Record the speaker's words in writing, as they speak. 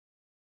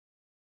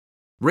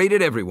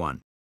Rated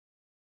everyone.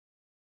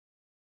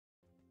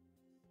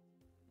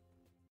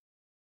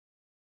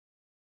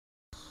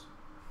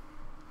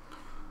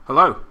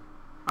 Hello,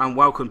 and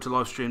welcome to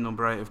live stream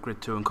number 8 of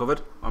Grid 2 Uncovered.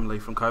 I'm Lee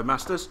from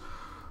Codemasters.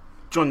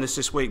 Joined us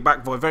this week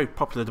back by a very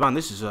popular demand.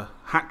 This is a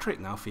hat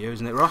trick now for you,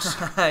 isn't it, Ross?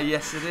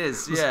 Yes, it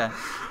is, yeah.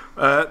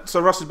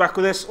 So Ross is back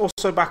with us,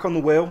 also back on the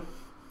wheel.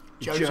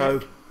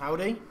 Joe.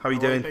 Howdy. How are you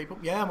doing? People?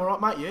 Yeah, I'm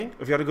alright, mate. You?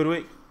 Have you had a good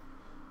week?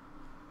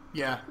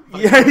 Yeah.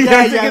 Yeah,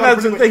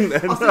 that's the thing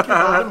then. I think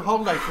I'm on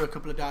holiday for a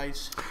couple of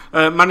days.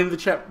 Man in the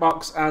chat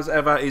box, as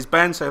ever, is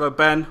Ben. Say hello,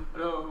 Ben.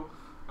 Hello.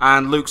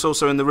 And Luke's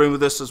also in the room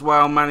with us as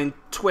well. Man in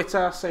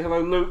Twitter. Say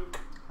hello, Luke.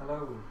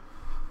 Hello.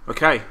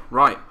 Okay,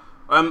 right.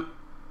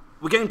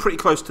 We're getting pretty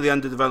close to the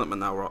end of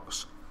development now,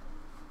 Ross.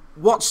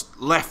 What's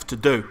left to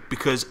do?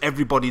 Because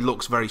everybody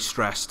looks very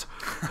stressed.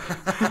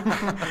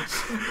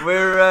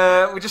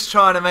 We're just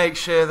trying to make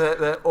sure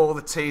that all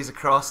the T's are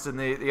crossed and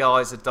the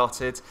I's are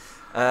dotted.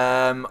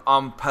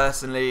 I'm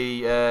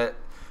personally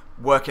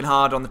working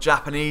hard on the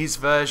Japanese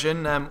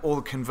version, all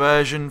the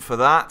conversion for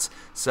that.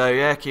 So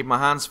yeah, keep my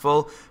hands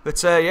full.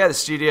 But yeah, the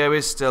studio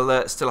is still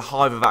a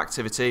hive of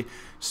activity.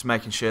 Just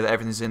making sure that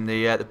everything's in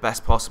the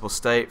best possible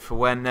state for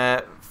when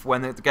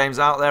the game's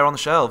out there on the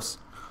shelves.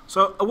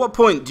 So at what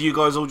point do you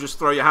guys all just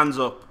throw your hands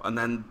up and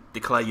then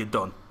declare you're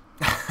done?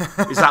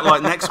 Is that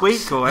like next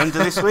week or end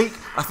of this week?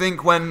 I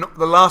think when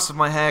the last of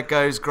my hair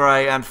goes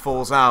grey and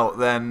falls out,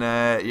 then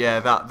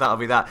yeah, that'll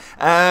be that.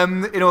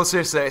 In all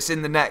seriousness,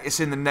 it's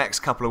in the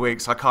next couple of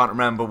weeks. I can't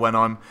remember when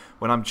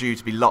I'm due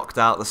to be locked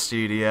out of the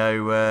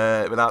studio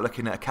without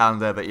looking at a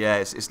calendar. But yeah,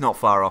 it's not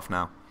far off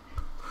now.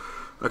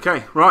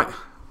 Okay, right.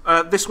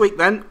 This week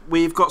then,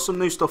 we've got some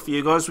new stuff for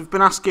you guys. We've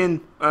been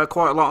asking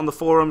quite a lot on the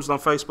forums and on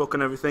Facebook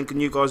and everything,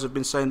 and you guys have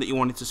been saying that you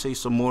wanted to see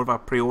some more of our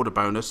pre-order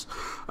bonus.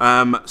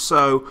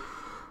 So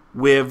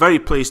we're very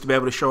pleased to be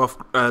able to show off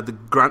the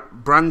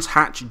Brands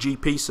Hatch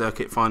GP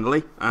circuit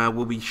finally.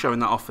 We'll be showing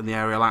that off in the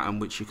Ariel Atom,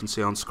 which you can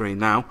see on screen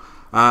now.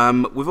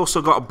 We've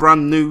also got a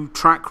brand new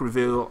track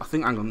reveal. I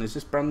think, hang on, is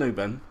this brand new,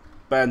 Ben?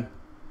 Ben,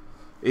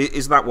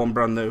 is that one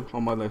brand new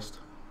on my list?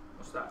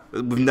 What's that?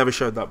 We've never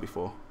showed that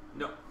before.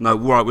 No. No,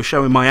 right, we're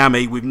showing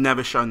Miami. We've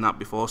never shown that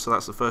before, so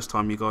that's the first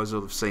time you guys will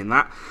have seen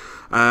that.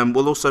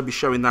 We'll also be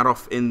showing that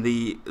off in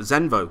the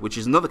Zenvo, which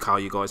is another car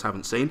you guys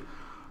haven't seen.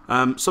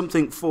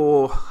 Something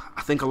for,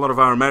 I think a lot of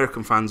our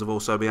American fans have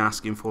also been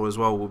asking for as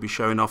well. We'll be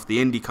showing off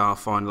the Indy car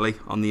finally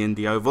on the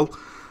Indy Oval.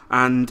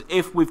 And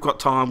if we've got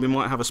time, we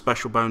might have a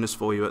special bonus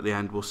for you at the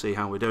end. We'll see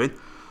how we're doing.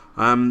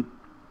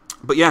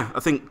 But yeah, I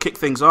think kick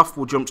things off,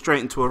 we'll jump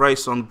straight into a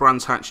race on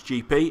Brands Hatch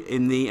GP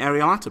in the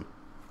Ariel Atom.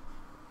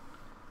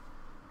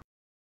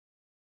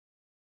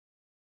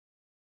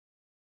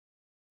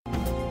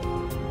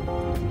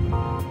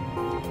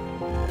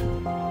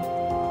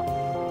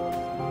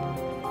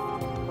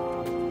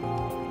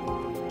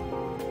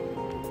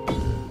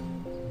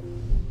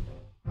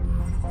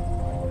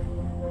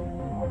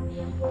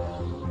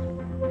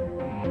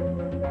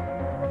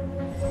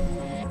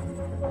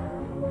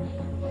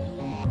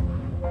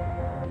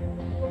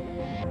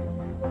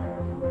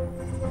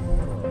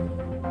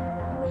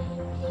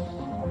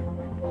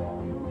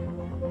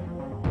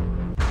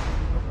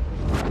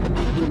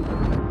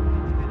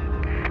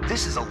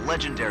 This is a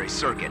legendary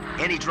circuit.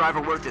 Any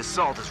driver worth his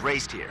salt has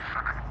raced here.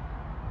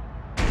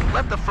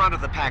 Let the front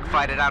of the pack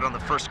fight it out on the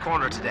first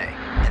corner today,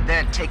 and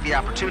then take the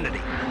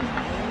opportunity.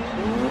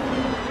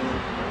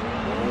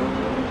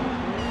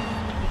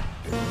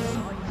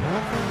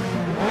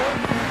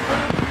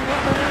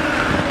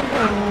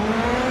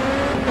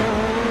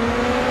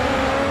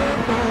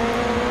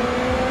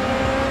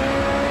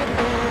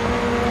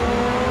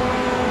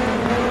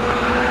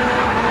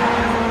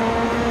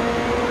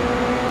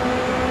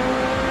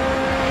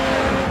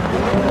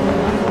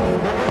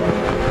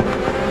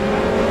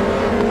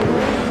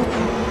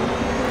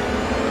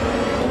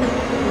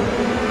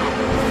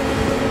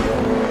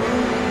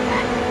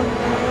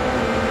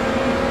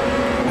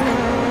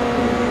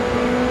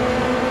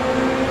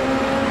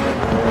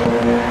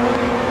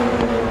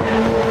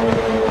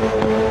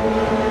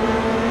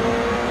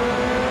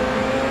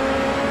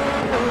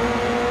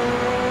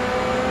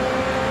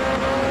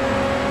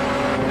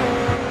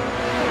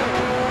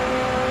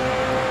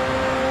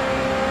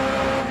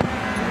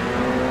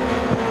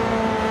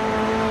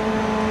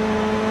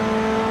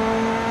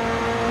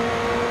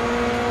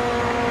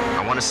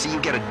 See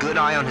you get a good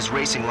eye on his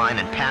racing line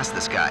and pass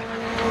this guy.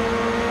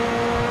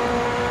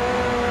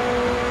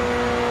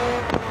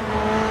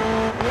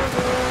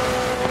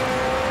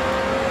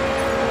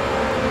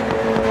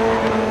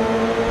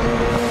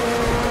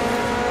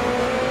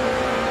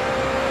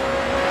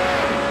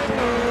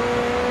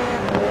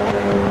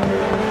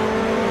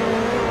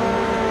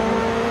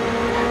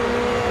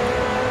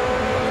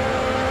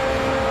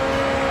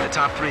 The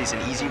top three is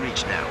an easy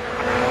reach now.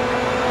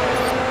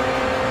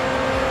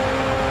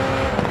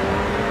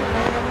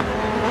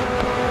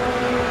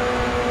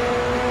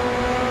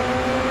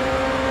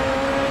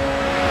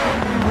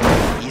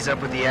 Up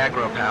with the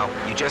aggro, pal.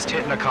 You just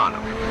hit Nakano.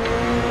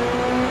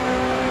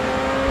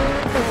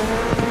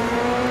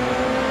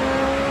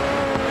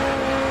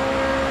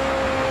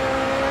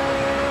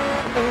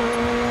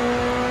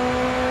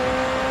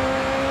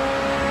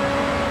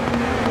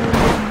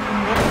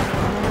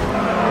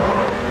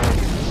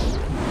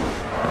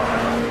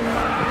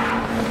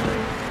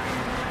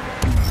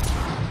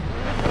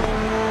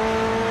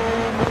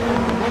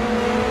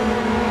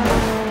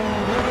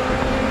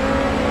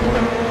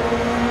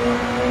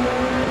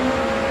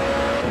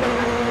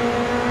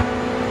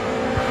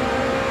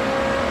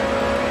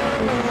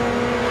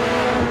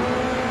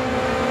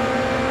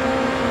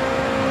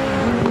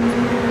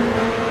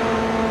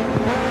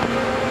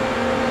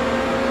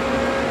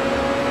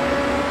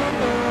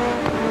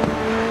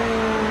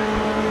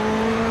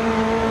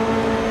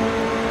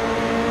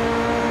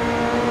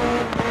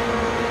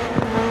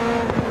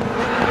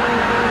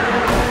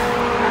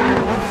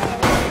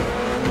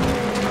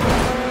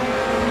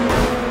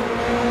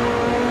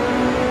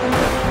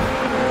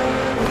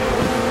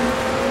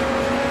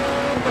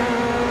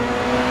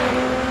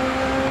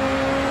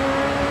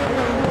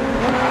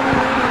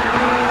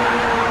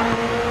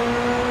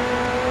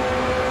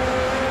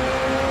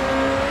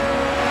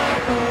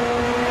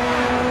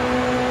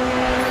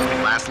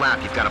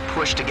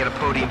 push to get a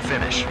podium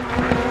finish.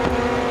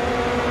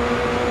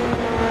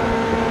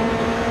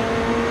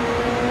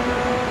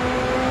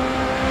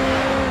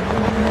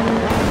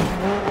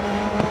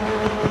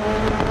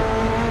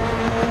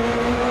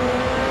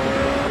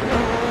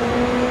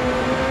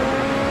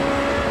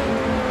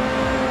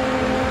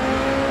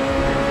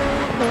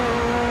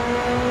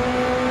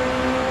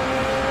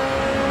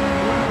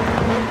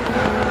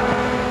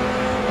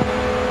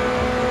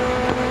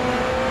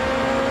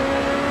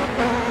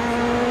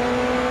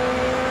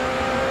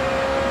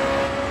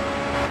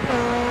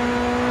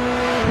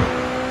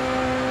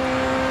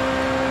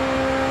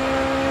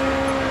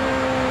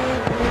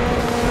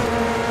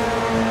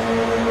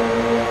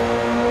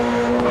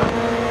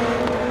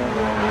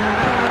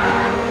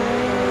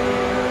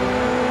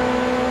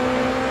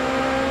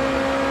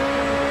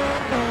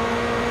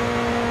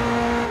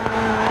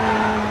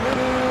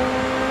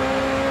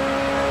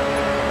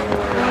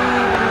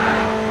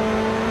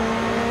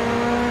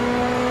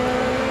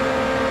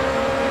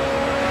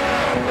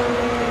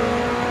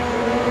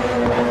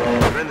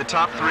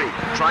 Top 3.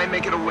 Try and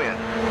make it a win.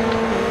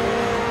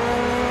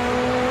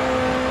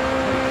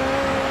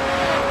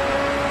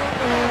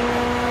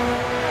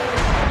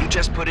 You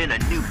just put in a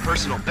new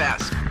personal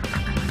best.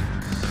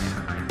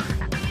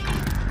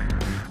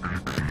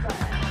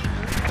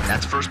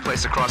 That's first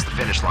place across the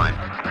finish line.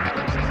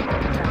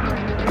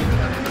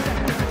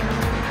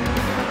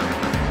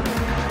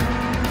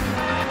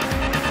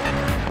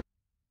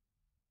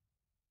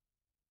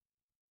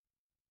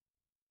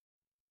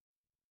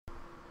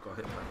 Got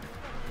hit back.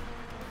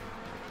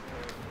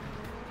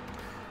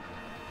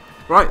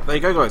 Right, there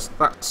you go, guys.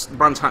 That's the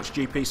Brands Hatch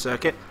GP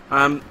circuit.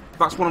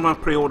 That's one of our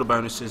pre-order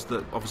bonuses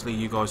that obviously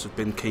you guys have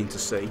been keen to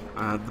see.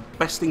 The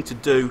best thing to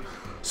do,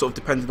 sort of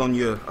depending on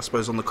your, I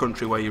suppose, on the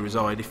country where you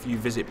reside, if you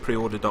visit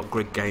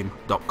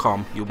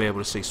preorder.gridgame.com, you'll be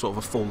able to see sort of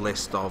a full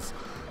list of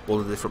all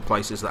the different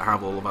places that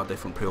have all of our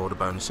different pre-order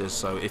bonuses.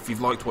 So if you've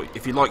liked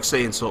if you like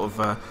seeing sort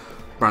of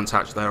Brands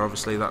Hatch there,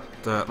 obviously that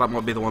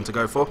might be the one to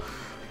go for.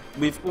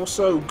 We've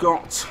also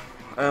got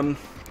there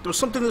was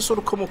something that sort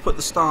of come up at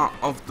the start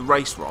of the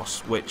race,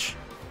 Ross, which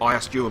I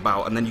asked you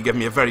about, and then you gave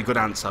me a very good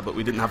answer, but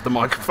we didn't have the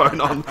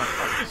microphone on.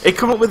 It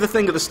came up with the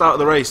thing at the start of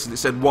the race, and it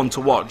said one to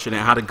watch, and it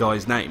had a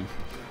guy's name.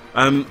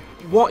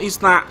 What is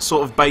that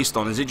sort of based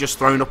on? Is it just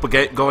thrown up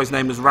a guy's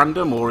name as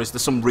random, or is there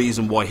some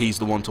reason why he's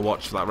the one to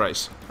watch for that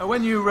race?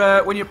 When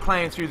you're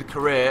playing through the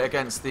career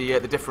against the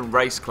different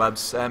race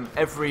clubs,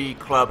 every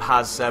club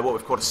has what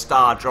we've called a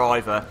star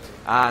driver,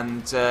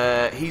 and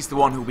he's the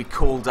one who will be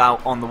called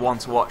out on the one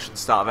to watch at the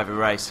start of every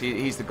race.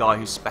 He's the guy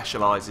who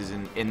specialises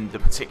in the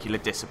particular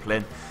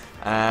discipline.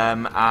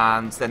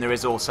 And then there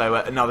is also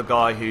another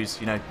guy who's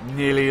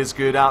nearly as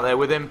good out there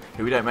with him,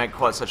 who we don't make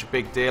quite such a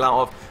big deal out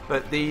of.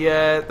 But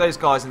those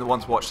guys in the one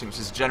to watch things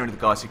is generally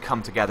the guys who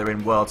come together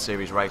in World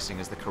Series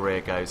racing as the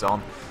career goes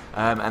on.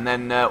 And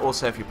then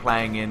also if you're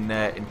playing in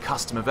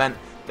custom event,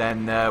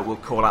 then we'll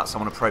call out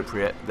someone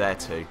appropriate there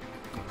too.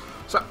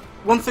 So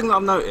one thing that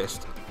I've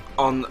noticed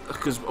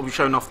because we've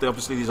shown off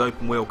obviously these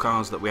open wheel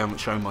cars that we haven't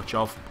shown much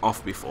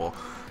off before.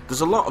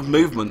 There's a lot of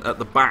movement at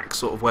the back,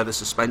 sort of where the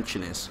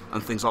suspension is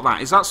and things like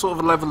that. Is that sort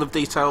of a level of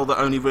detail that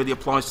only really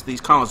applies to these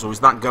cars, or is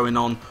that going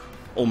on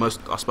almost,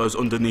 I suppose,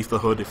 underneath the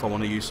hood, if I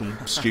want to use some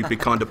stupid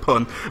kind of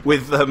pun,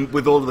 with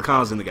all of the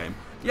cars in the game?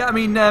 Yeah, I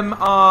mean,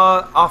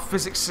 our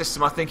physics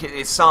system, I think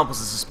it samples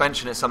the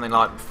suspension at something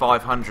like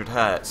 500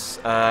 hertz.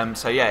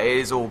 So yeah, it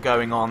is all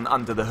going on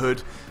under the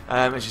hood,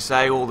 as you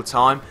say, all the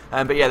time.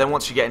 But yeah, then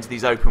once you get into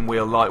these open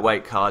wheel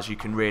lightweight cars, you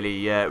can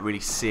really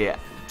see it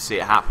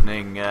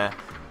happening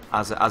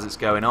as it's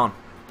going on.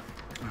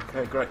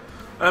 Okay, great.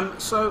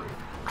 So,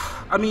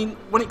 I mean,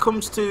 when it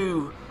comes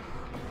to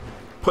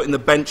putting the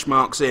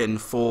benchmarks in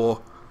for,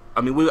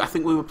 I mean, I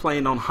think we were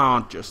playing on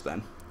hard just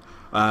then,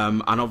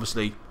 and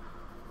obviously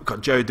we've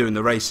got Joe doing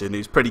the racing,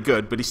 who's pretty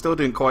good, but he still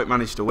didn't quite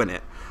manage to win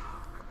it.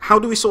 How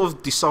do we sort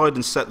of decide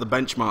and set the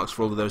benchmarks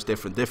for all of those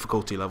different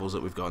difficulty levels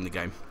that we've got in the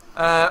game?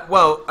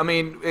 Well, I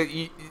mean,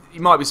 you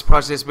might be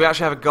surprised at this, but we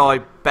actually have a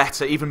guy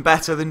even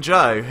better than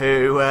Joe,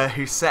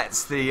 who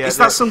sets the... Is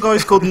that some guy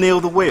who's called Neil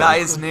the Wheel? That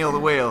is Neil the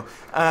Wheel.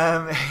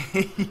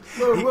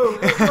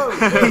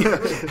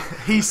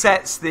 He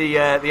sets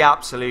the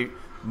absolute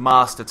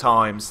master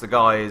times. The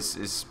guy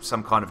is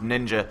some kind of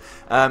ninja.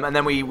 And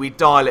then we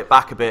dial it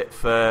back a bit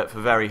for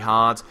very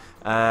hard.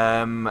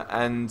 And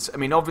I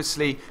mean,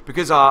 obviously,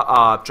 because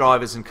our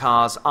drivers and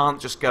cars aren't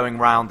just going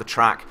round the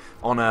track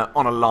on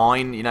a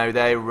line,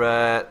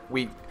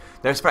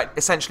 they're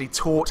essentially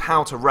taught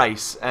how to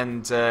race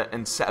and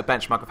set a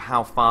benchmark of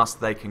how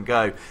fast they can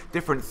go.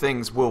 Different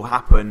things will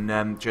happen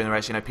during the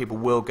race. People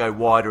will go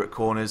wider at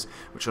corners,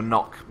 which will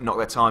knock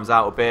their times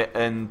out a bit,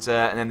 and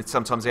then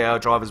sometimes the AI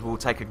drivers will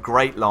take a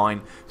great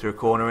line through a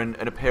corner and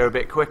appear a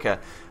bit quicker.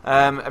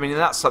 I mean,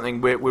 that's something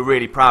we're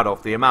really proud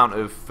of. The amount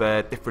of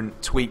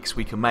different tweaks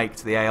we can make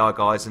to the AI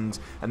guys, and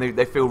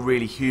they feel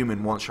really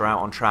human once you're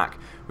out on track,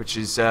 which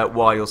is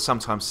why you'll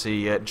sometimes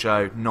see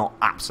Joe not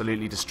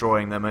absolutely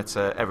destroying them at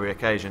every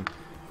occasion.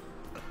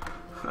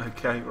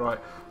 Okay, right.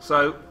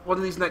 So one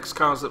of these next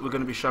cars that we're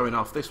going to be showing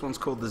off, this one's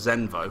called the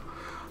Zenvo.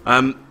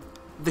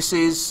 This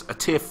is a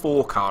tier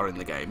 4 car in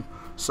the game.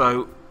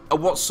 So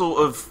what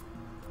sort of...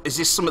 Is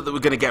this something that we're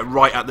going to get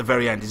right at the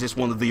very end? Is this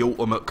one of the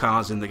ultimate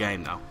cars in the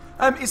game now?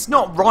 It's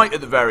not right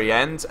at the very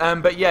end,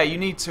 but yeah, you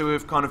need to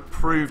have kind of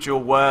proved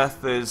your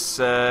worth as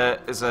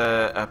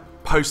a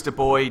poster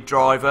boy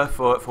driver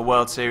for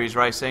World Series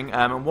racing.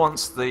 And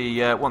once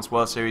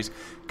World Series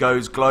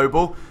goes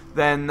global,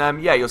 then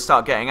yeah, you'll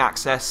start getting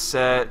access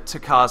to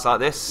cars like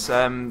this.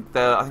 I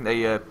think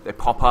they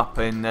pop up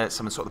in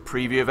some sort of the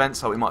preview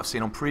events, like we might have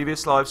seen on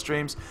previous live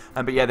streams.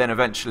 But yeah, then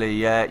eventually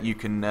you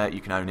can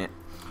own it.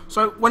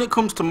 So when it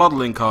comes to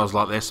modelling cars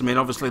like this, I mean,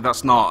 obviously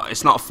it's not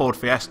a Ford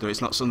Fiesta. It's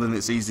not something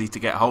that's easy to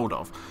get hold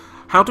of.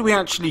 How do we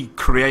actually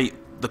create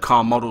the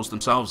car models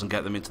themselves and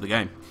get them into the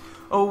game?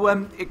 Oh,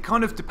 it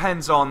kind of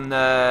depends on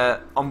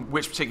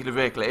which particular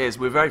vehicle it is.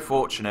 We're very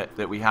fortunate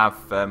that we have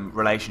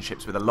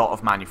relationships with a lot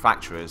of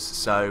manufacturers.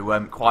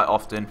 So quite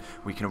often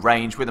we can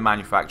arrange with a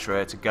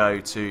manufacturer to go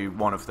to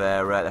one of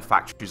their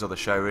factories or the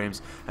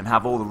showrooms and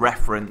have all the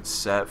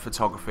reference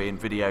photography and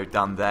video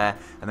done there,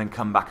 and then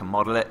come back and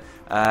model it.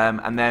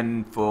 And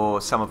then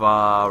for some of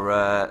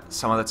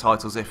the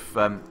titles,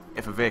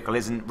 if a vehicle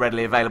isn't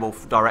readily available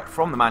direct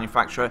from the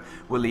manufacturer,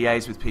 we'll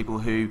liaise with people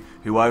who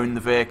own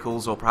the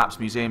vehicles, or perhaps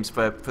museums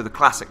for the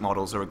classic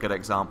models are a good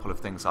example of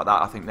things like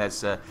that. I think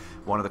there's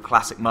one of the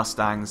classic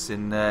Mustangs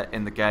in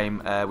the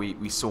game.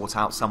 We sought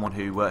out someone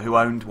who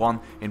owned one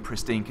in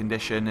pristine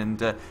condition and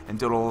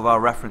did all of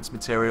our reference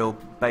material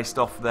based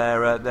off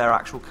their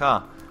actual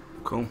car.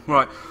 Cool.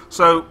 Right.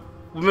 So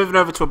we're moving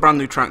over to a brand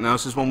new track now.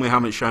 This is one we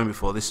haven't shown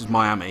before. This is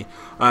Miami.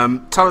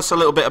 Tell us a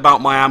little bit about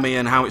Miami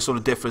and how it sort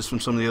of differs from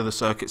some of the other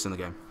circuits in the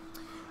game.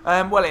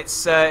 Well, it's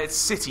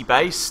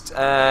city-based,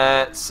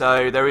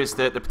 so there is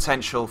the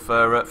potential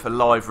for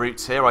live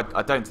routes here.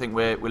 I don't think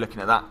we're looking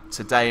at that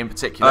today in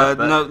particular.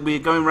 No, we're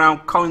going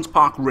around Collins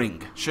Park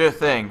Ring. Sure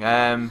thing.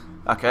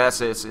 Okay,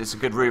 it's a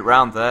good route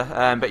round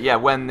there. But yeah,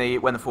 when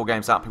the 4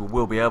 game's out, people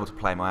will be able to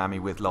play Miami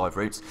with live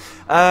routes.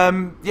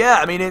 Yeah,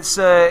 I mean it's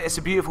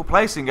a beautiful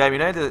place in game. You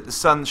know, the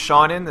sun's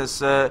shining. There's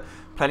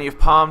plenty of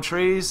palm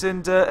trees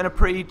and a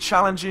pretty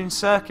challenging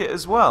circuit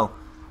as well.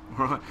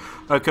 Right.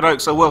 Okay,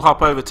 so we'll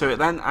hop over to it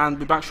then and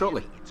be back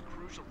shortly. It's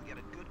crucial to get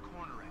a good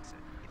corner exit.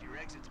 If your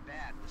exit's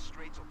bad, the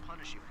straights will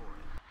punish you for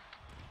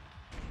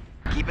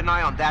it. Keep an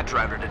eye on that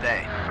driver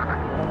today.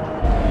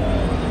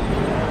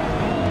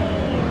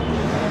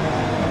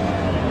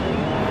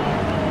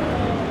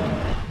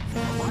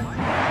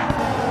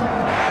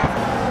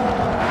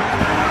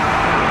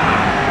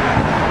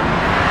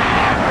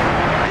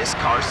 This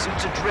car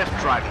suits a drift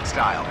driving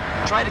style.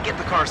 Try to get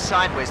the car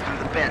sideways through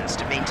the bends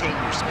to maintain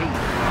your speed.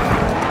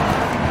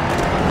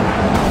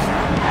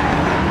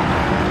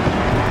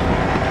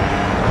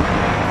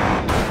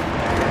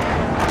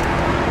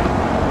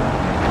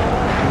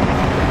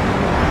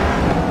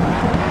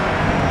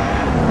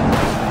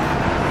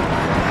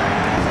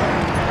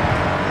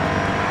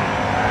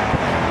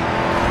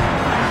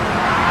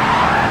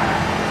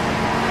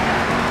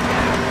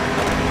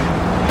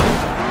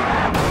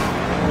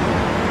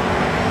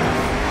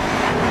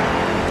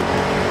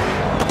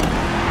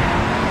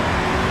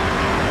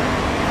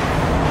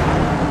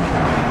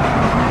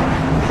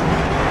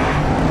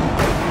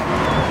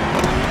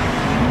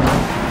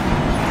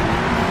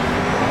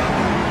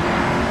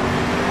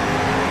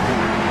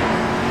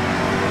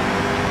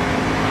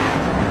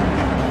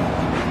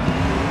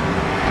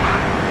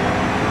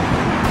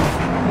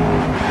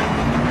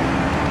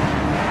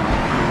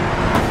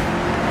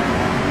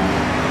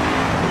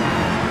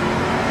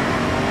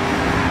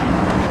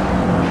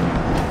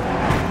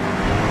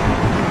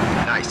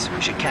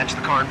 Catch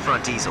the car in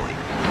front easily. You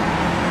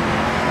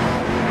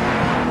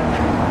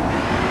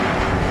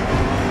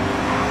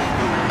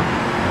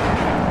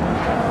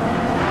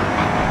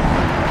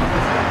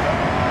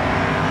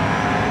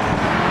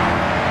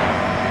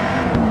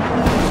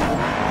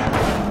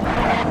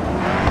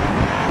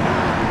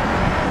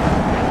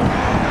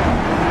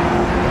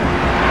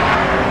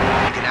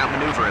can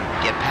outmaneuver him,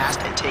 get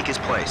past, and take his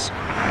place.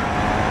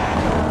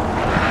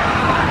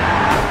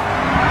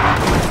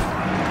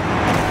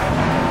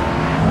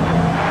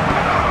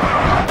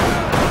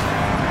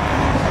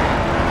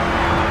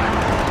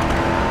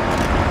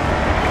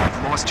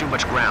 Too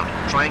much ground.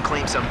 Try and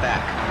claim some back.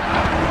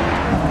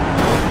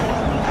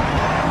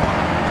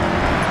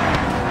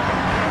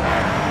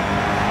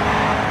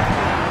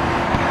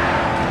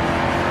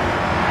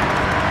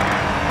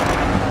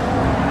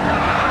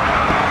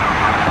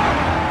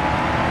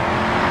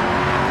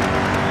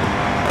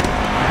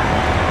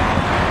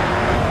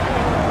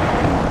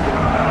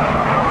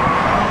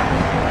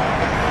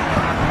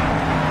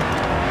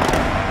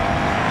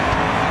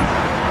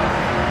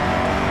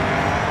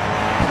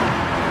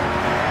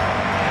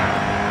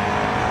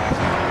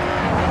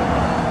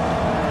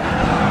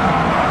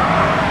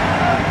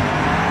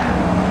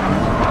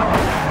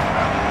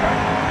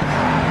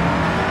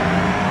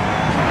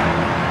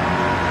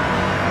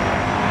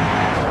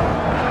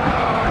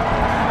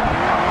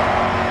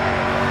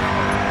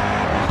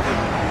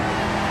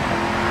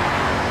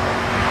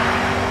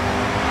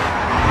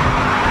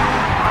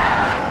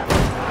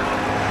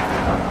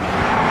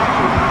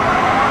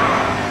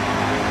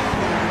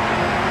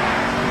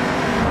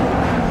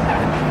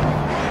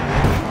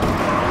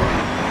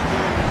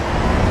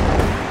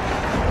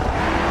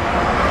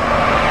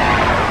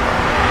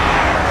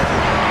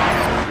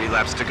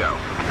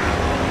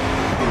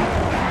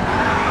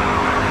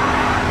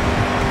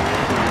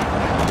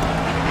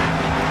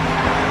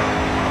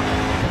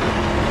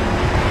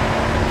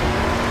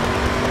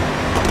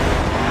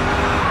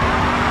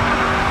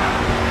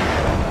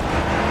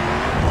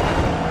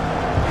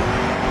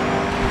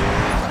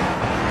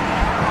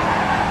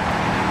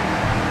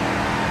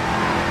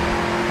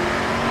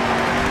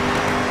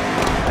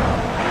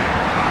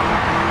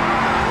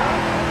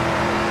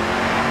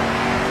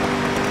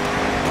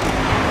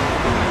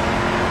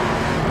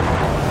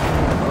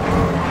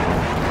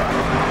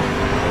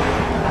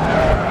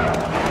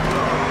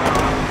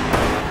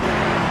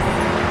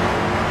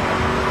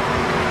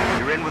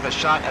 a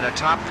shot at a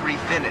top 3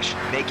 finish.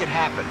 Make it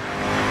happen.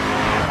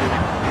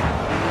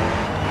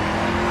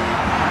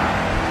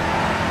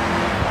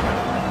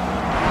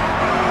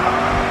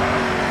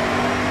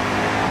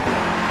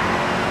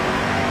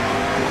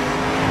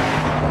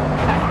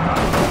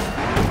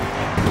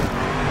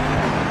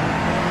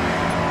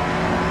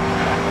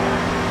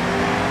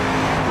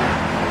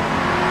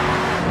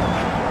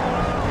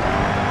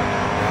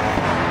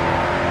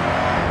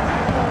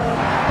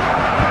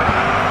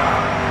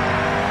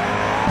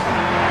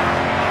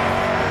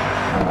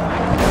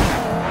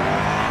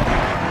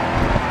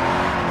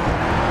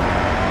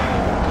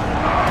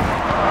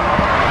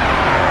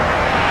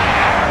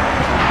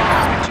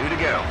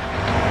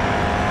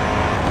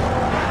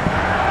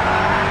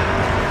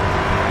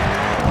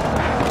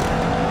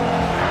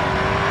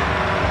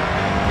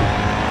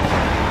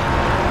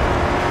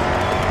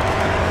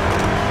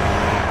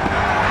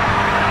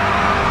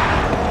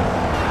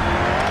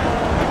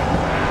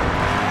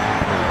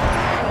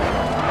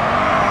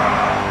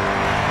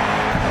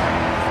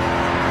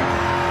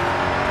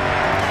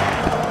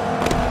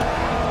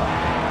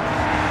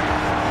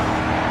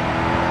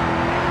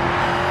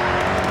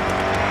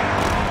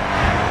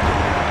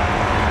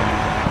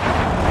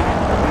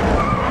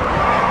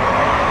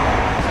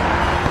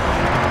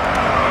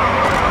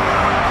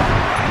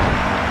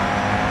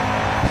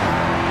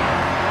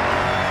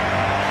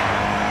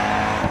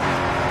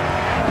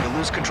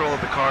 Control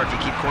of the car if you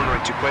keep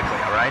cornering too quickly,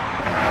 all right?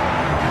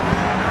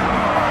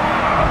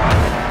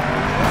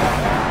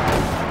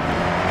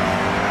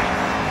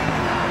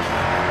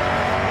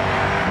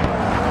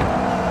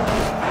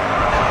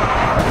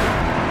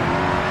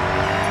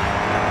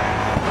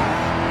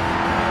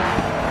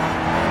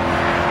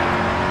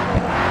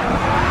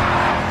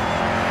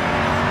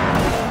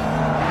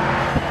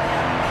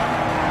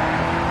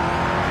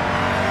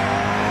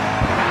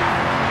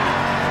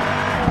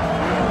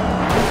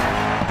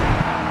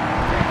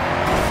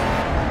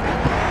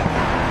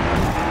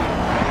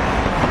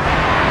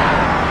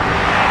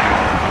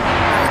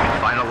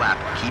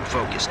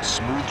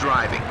 Smooth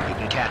driving. You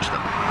can catch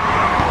them.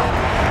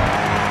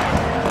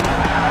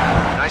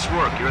 Nice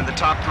work. You're in the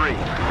top 3.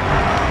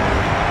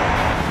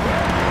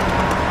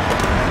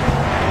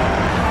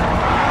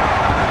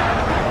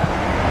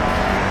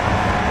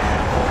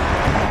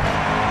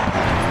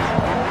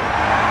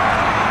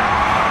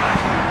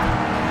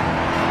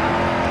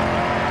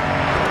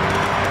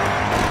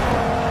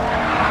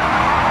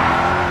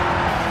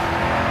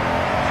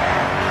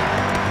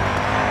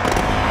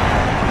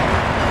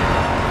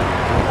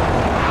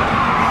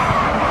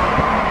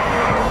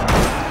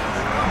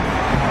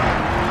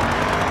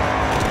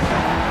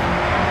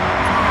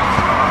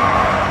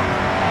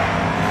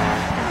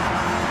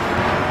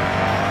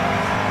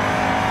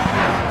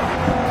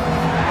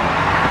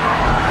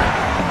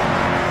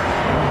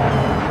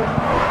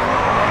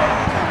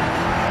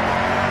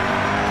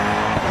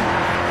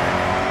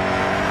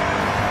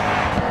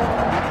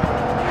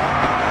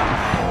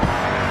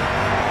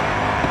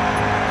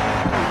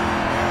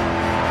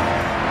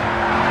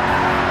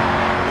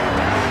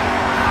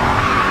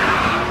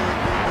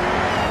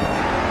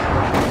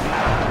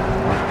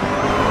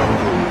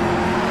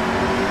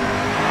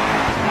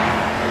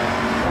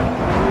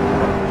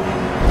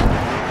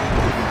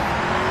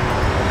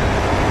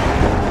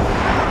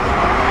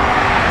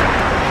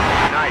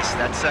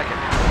 Second.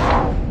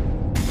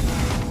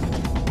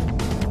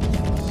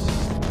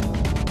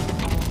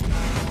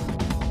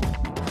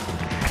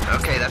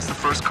 Okay, that's the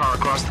first car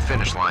across the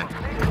finish line.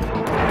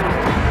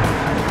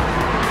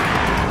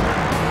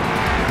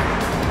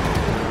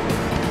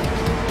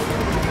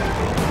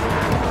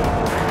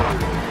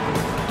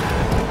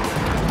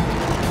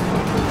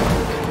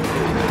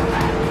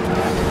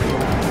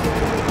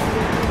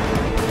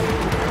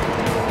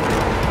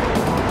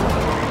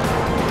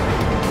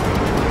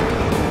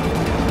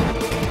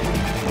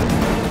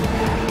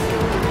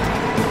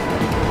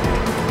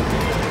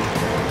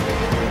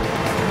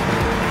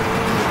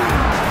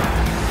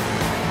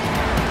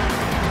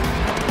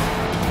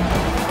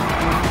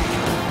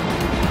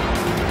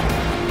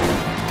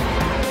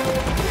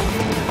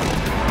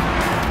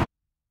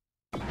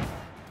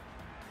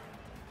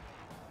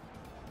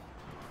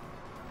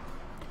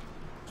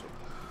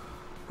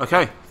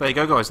 Okay, there you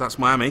go, guys. That's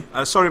Miami.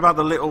 Sorry about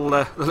the little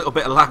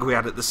bit of lag we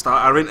had at the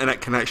start. Our internet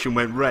connection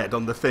went red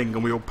on the thing,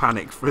 and we all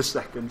panicked for a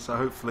second. So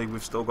hopefully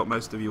we've still got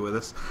most of you with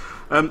us.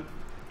 I've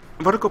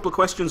had a couple of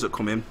questions that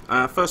come in.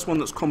 First one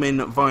that's come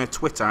in via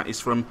Twitter is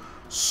from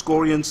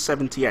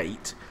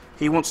Scorian78.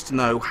 He wants to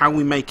know how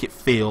we make it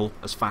feel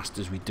as fast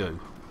as we do.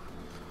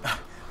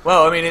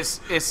 Well, I mean,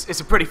 it's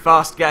a pretty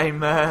fast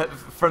game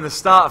from the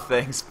start of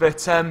things,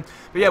 but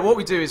yeah, what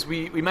we do is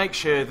we make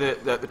sure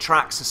that the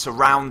tracks are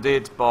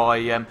surrounded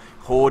by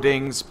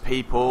hoardings,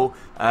 people,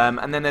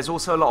 and then there's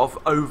also a lot of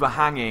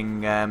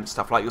overhanging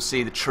stuff, like you'll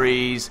see the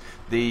trees,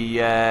 the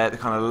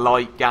kind of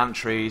light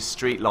gantries,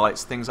 street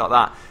lights, things like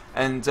that,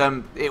 and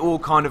it all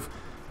kind of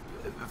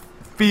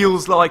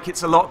feels like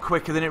it's a lot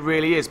quicker than it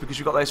really is because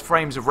you've got those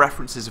frames of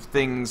references of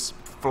things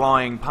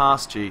flying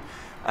past you.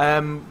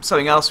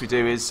 Something else we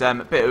do is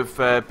a bit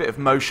of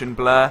motion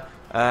blur.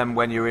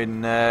 when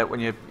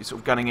you're sort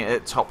of gunning it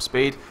at top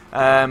speed,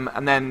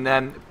 and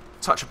then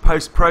touch of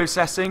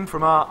post-processing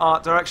from our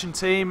art direction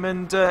team,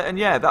 and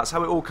yeah, that's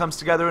how it all comes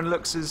together and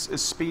looks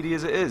as speedy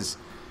as it is.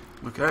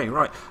 Okay,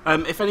 right.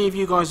 If any of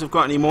you guys have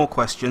got any more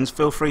questions,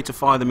 feel free to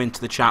fire them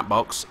into the chat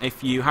box.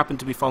 If you happen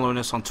to be following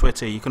us on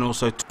Twitter, you can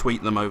also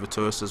tweet them over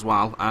to us as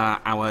well.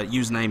 Our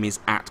username is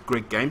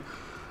 @GridGame.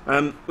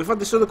 We've had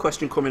this other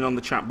question coming on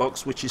the chat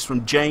box, which is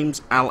from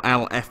James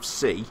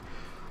LLFC.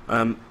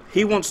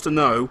 He wants to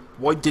know,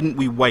 why didn't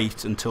we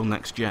wait until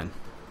next gen?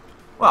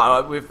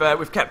 Well,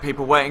 we've kept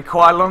people waiting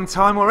quite a long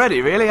time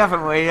already, really,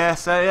 haven't we?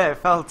 So yeah, it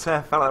felt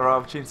like the right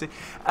opportunity.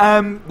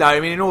 No, I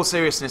mean, in all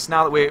seriousness,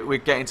 now that we're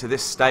getting to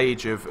this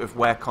stage of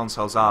where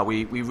consoles are,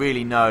 we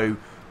really know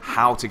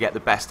how to get the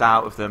best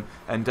out of them,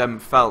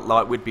 and felt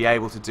like we'd be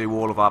able to do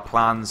all of our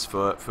plans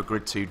for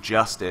Grid 2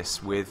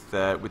 justice with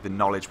the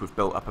knowledge we've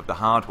built up of the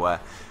hardware.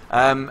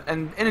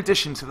 And in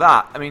addition to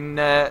that, I mean,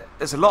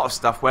 there's a lot of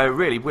stuff where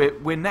really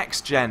we're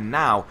next gen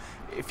now.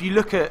 If you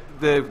look at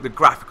the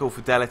graphical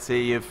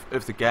fidelity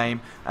of the game,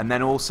 and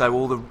then also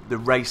all the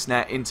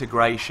RaceNet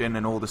integration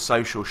and all the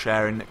social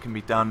sharing that can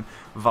be done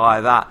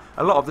via that,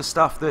 a lot of the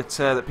stuff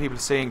that people are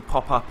seeing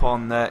pop up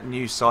on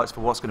news sites for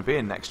what's going to be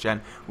in next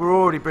gen, we're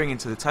already bringing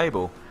to the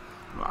table.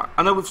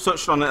 I know we've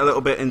touched on it a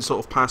little bit in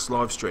sort of past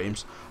live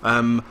streams,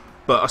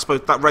 but I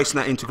suppose that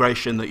RaceNet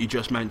integration that you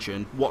just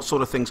mentioned, what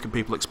sort of things can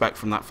people expect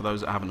from that for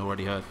those that haven't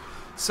already heard?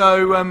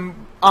 So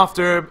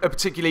after a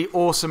particularly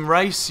awesome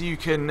race, you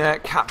can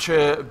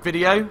capture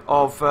video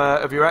of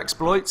your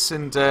exploits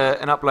and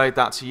upload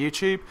that to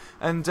YouTube,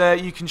 and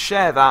you can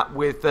share that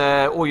with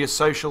all your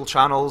social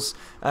channels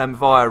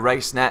via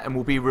RaceNet, and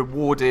will be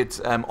rewarded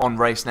on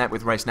RaceNet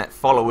with RaceNet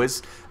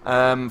followers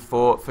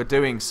for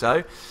doing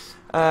so.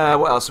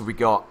 What else have we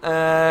got?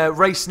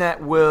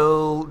 RaceNet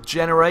will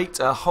generate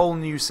a whole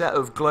new set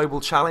of global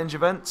challenge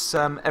events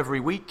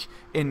every week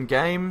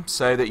in-game,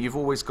 so that you've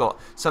always got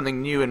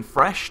something new and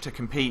fresh to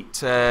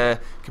compete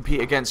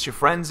against your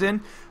friends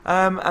in.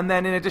 And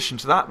then in addition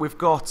to that, we've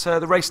got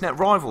the RaceNet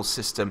Rivals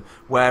system,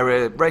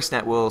 where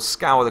RaceNet will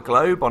scour the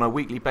globe on a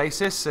weekly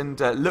basis and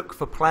look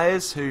for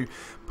players who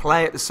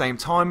play at the same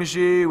time as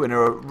you and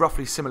are a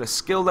roughly similar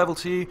skill level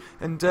to you,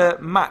 and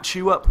match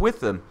you up with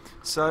them.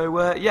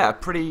 So yeah,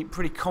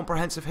 pretty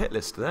comprehensive hit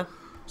list there.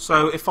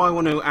 So if I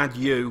want to add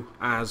you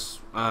as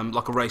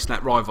like a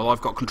RaceNet rival,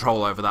 I've got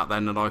control over that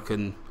then, and I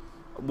can...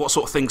 What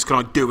sort of things can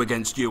I do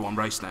against you on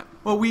RaceNet?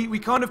 Well, we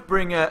kind of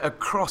bring a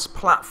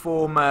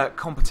cross-platform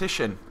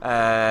competition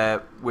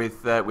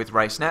with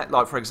RaceNet.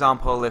 Like, for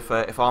example, if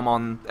I'm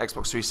on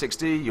Xbox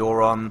 360,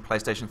 you're on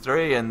PlayStation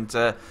 3,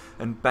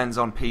 and Ben's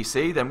on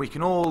PC, then we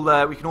can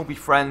all be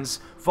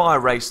friends via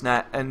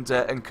RaceNet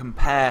and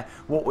compare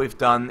what we've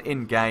done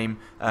in game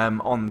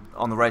on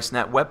the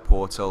RaceNet web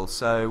portal.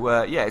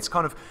 So yeah, it's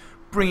kind of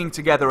bringing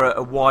together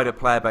a wider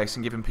player base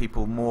and giving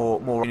people more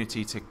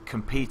opportunity to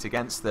compete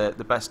against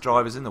the best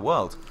drivers in the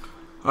world.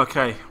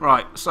 Okay,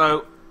 right.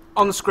 So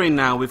on the screen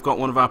now, we've got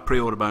one of our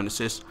pre-order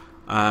bonuses,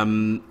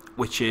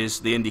 which is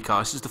the Indy car.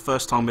 This is the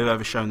first time we've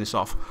ever shown this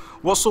off.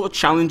 What sort of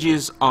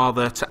challenges are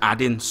there to add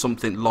in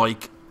something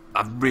like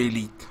a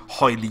really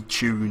highly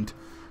tuned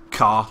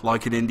car,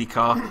 like an Indy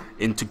car,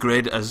 into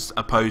Grid, as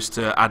opposed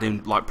to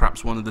adding like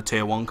perhaps one of the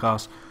Tier 1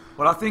 cars?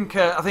 Well, I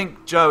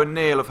think Joe and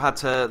Neil have had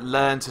to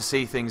learn to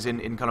see things in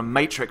kind of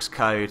matrix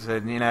code,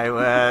 and you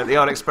know the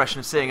old expression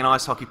of seeing an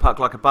ice hockey puck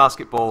like a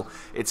basketball.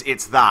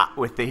 It's that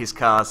with these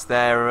cars.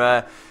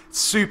 They're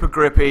super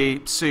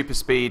grippy, super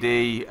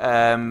speedy.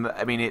 I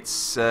mean,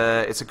 it's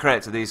a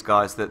credit to these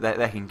guys that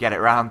they can get it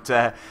around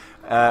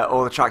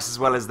all the tracks as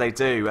well as they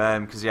do.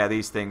 Because yeah,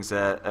 these things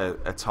are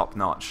top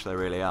notch. They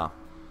really are.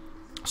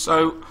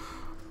 So,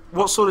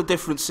 what sort of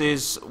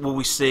differences will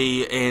we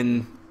see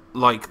in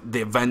like the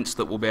events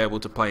that we'll be able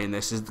to play in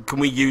this? Can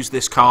we use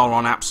this car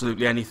on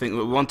absolutely anything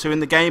that we want to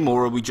in the game,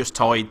 or are we just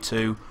tied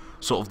to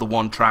sort of the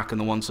one track and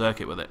the one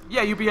circuit with it?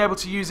 Yeah, you'll be able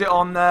to use it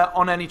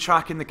on any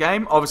track in the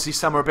game. Obviously,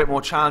 some are a bit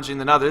more challenging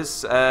than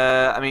others.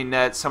 I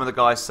mean, some of the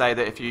guys say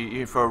that if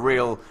you for a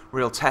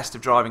real test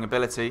of driving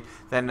ability,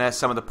 then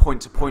some of the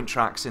point-to-point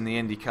tracks in the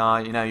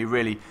IndyCar, you know, you're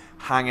really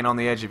hanging on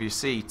the edge of your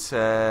seat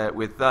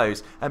with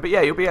those. But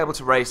yeah, you'll be able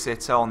to race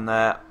it on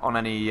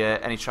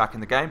any track in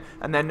the game.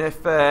 And then if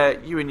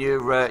you and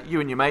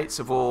your mates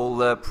have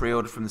all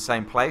pre-ordered from the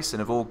same place and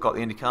have all got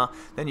the IndyCar,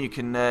 then you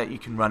can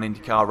run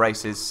IndyCar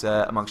races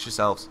amongst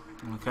yourselves.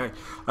 Okay,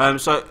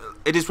 so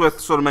it is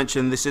worth sort of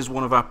mentioning this is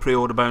one of our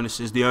pre-order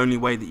bonuses. The only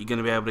way that you're going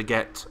to be able to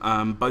get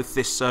both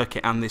this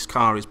circuit and this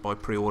car is by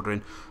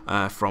pre-ordering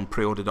from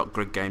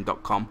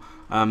preorder.gridgame.com.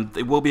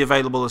 It will be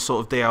available as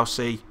sort of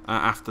DLC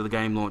after the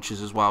game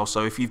launches as well.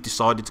 So if you've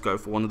decided to go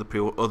for one of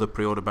the other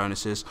pre-order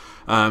bonuses,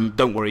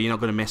 don't worry, you're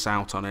not going to miss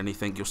out on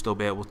anything. You'll still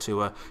be able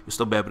to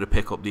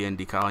pick up the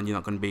Indy car, and we're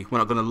not going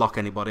to lock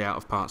anybody out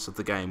of parts of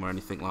the game or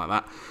anything like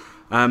that.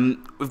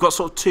 We've got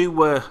sort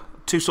of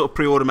two sort of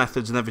pre-order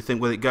methods and everything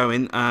with it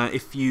going.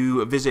 If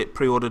you visit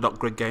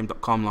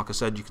preorder.gridgame.com, like I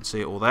said, you can see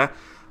it all there.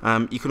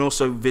 You can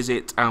also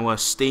visit our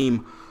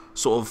Steam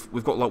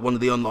we've got like one of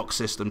the unlock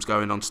systems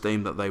going on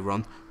Steam that they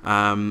run.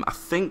 I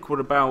think we're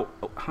about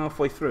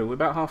halfway through. We're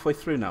about halfway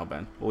through now,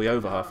 Ben. Or are we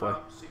over halfway?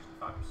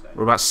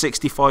 We're about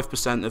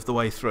 65% of the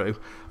way through.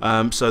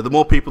 So the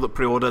more people that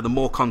pre-order, the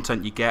more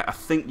content you get. I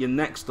think your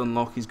next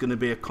unlock is going to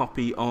be a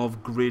copy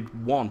of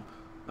Grid 1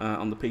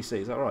 on the PC.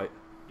 Is that right?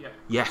 Yeah.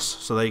 Yes.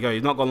 So there you go.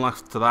 You've not gone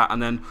left to that. And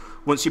then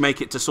once you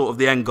make it to sort of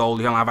the end goal,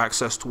 you'll have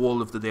access to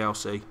all of the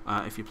DLC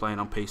if you're playing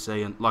on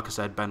PC. And like I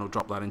said, Ben will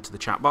drop that into the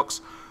chat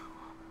box.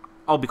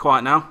 I'll be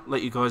quiet now.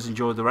 Let you guys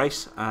enjoy the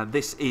race.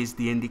 This is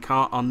the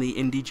IndyCar on the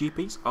Indy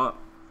GPs,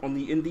 on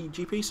the Indy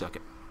GP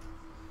circuit.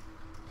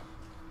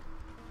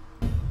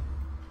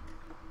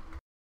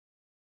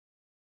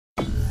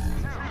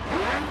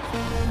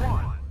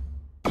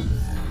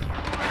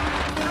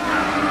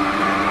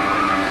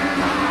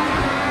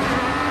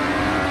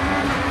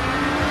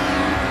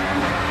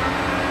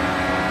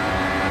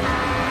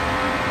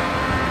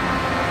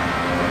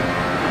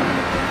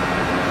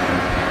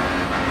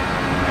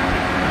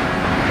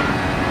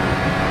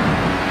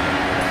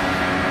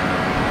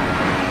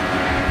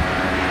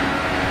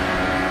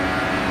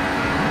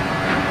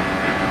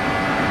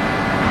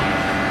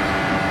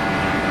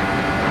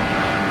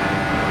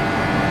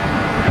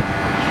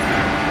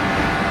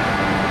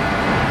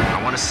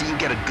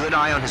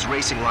 On his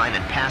racing line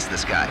and pass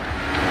this guy.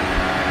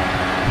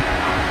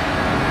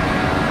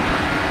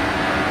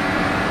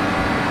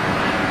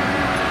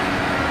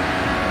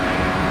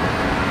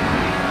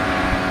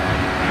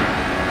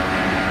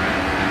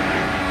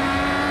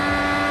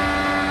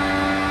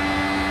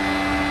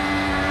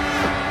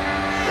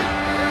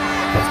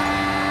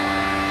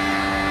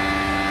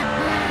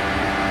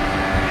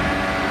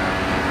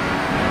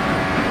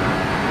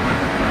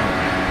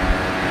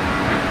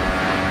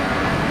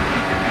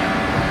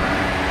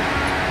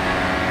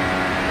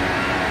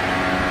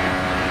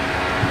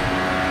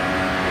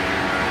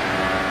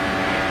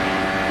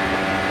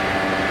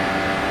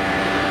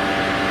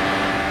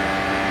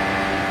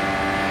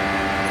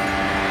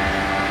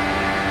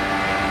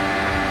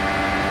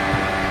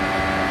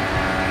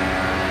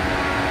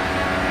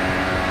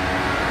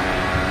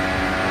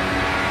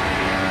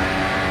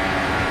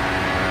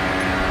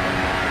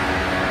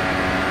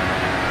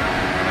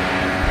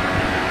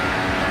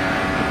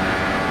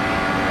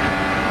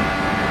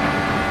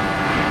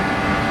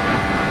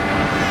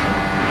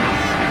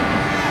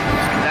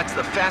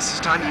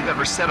 Fastest time you've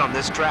ever set on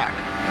this track.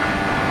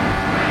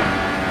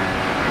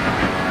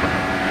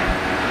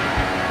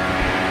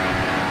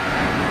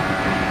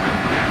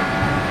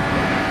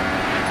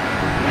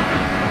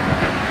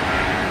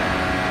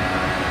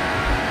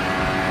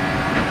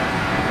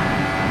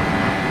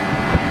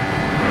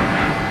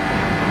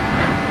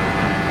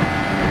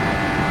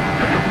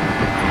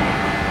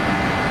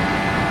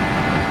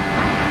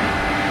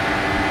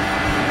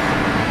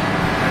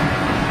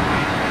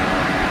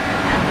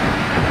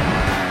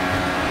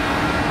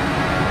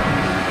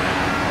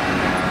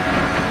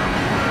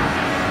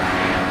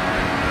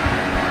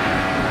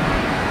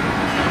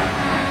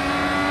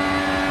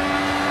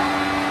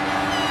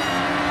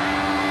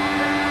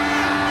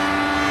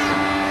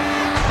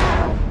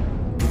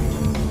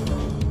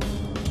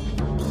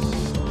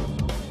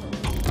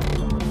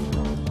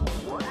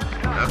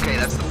 Okay,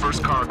 that's the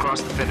first car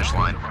across the finish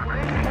line.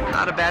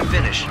 Not a bad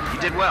finish. You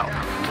did well.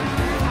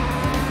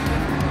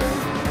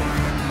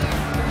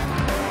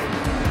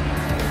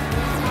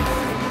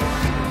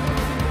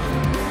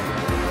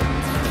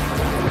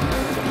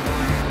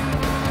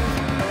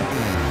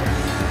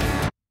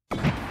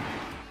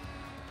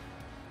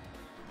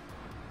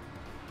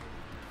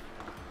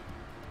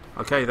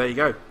 Okay, there you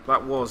go.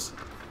 That was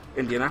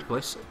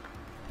Indianapolis.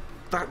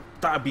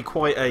 That'd be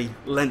quite a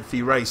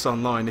lengthy race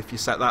online if you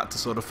set that to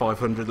sort of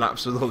 500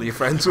 laps with all your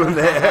friends, wouldn't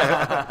it?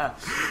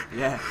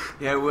 yeah,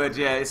 it would.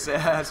 Yeah, it's,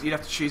 you'd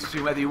have to choose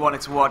between whether you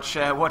wanted to watch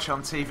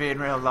on TV in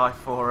real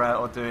life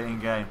or do it in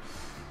game.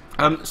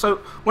 So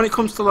when it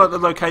comes to like the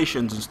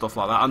locations and stuff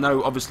like that, I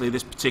know obviously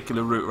this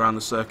particular route around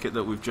the circuit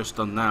that we've just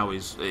done now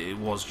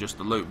was just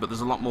the loop, but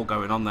there's a lot more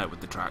going on there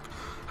with the track.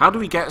 How do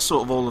we get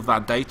sort of all of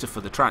that data for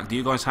the track? Do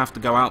you guys have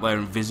to go out there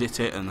and visit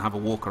it and have a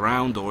walk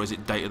around, or is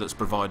it data that's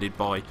provided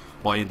by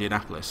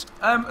Indianapolis?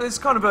 It's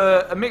kind of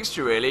a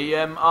mixture, really.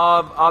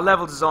 Our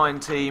level design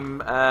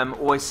team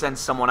always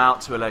sends someone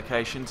out to a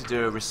location to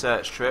do a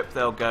research trip.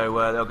 They'll go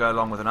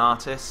along with an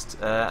artist,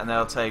 and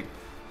they'll take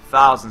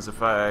thousands of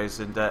photos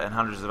and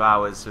hundreds of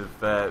hours of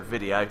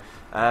video,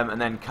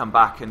 and then come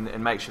back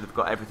and make sure they've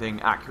got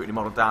everything accurately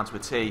modelled down to a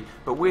T.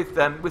 But with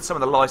some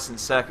of the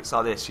licensed circuits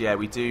like this, yeah,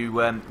 we do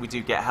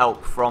get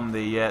help from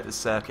the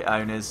circuit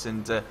owners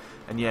and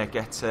yeah,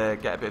 get a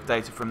bit of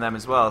data from them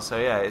as well. So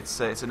yeah,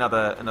 it's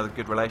another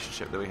good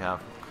relationship that we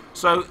have.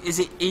 So is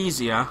it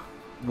easier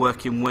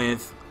working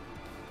with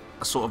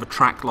a sort of a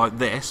track like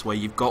this, where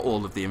you've got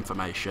all of the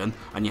information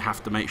and you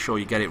have to make sure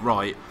you get it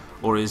right?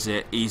 Or is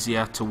it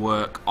easier to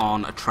work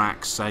on a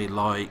track, say,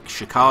 like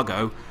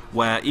Chicago,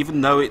 where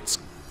even though it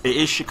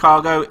is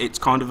Chicago, it's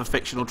kind of a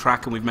fictional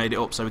track and we've made it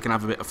up so we can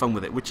have a bit of fun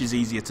with it? Which is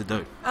easier to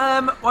do?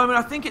 Well, I mean,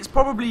 I think it's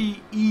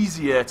probably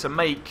easier to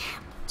make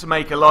to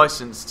make a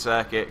licensed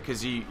circuit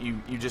because you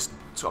just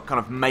sort of kind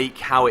of make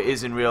how it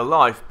is in real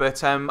life.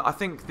 But I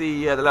think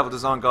the level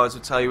design guys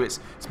will tell you it's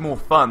more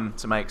fun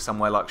to make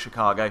somewhere like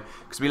Chicago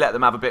because we let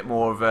them have a bit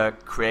more of a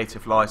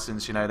creative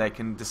license. You know, they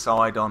can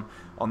decide on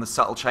the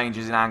subtle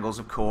changes in angles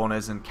of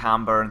corners and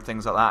camber and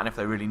things like that. And if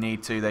they really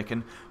need to, they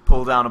can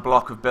pull down a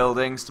block of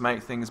buildings to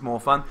make things more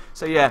fun.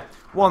 So yeah,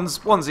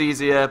 one's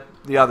easier,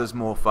 the other's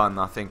more fun.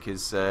 I think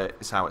is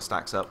how it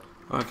stacks up.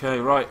 Okay,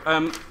 right.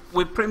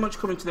 We're pretty much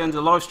coming to the end of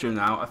the live stream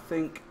now. I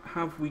think,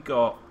 have we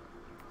got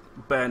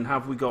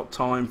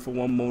time for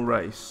one more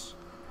race?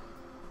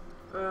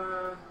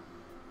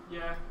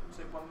 Yeah,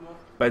 say one more.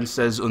 Ben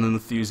says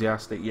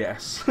unenthusiastic,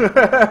 yes.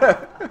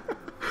 Right,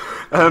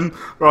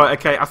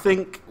 okay, I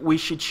think we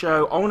should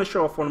I want to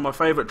show off one of my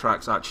favourite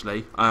tracks,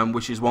 actually,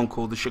 which is one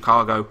called the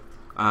Chicago.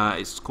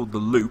 It's called the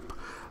Loop.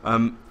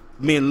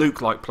 Me and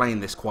Luke like playing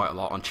this quite a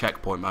lot on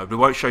checkpoint mode. We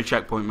won't show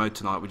checkpoint mode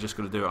tonight. We're just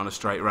going to do it on a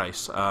straight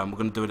race. We're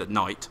going to do it at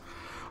night.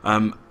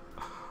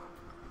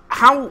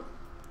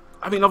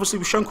 Obviously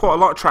we've shown quite a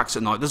lot of tracks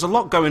at night. There's a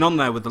lot going on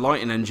there with the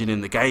lighting engine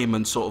in the game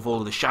and sort of all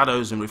of the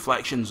shadows and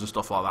reflections and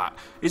stuff like that.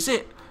 Is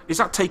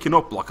that taking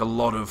up like a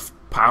lot of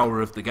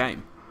power of the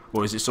game,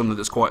 or is it something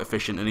that's quite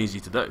efficient and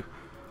easy to do?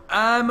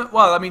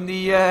 Well, I mean,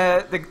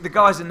 the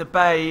guys in the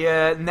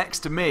bay next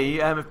to me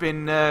have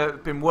been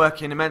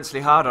working immensely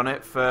hard on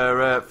it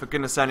for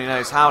goodness only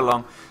knows how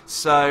long.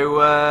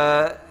 So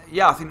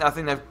yeah, I think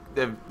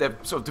they've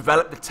sort of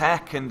developed the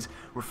tech and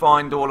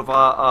refined all of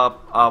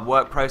our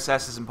work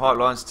processes and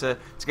pipelines to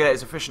get it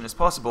as efficient as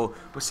possible.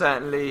 We're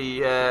certainly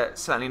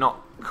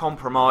not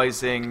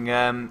compromising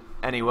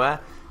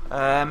anywhere.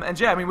 And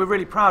yeah, I mean, we're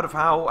really proud of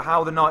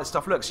how the night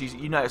stuff looks.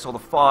 You notice all the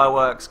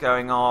fireworks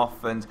going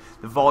off and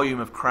the volume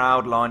of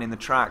crowd lining the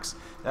tracks.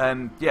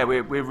 Yeah,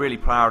 we're really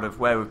proud of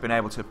where we've been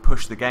able to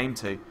push the game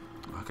to.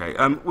 Okay,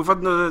 we've had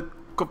another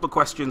couple of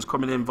questions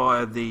coming in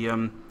via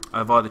the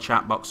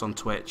chat box on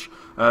Twitch.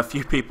 A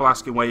few people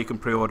asking where you can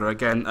pre-order.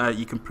 Again,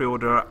 you can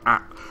pre-order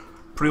at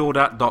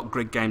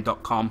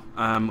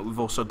preorder.gridgame.com. We've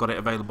also got it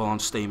available on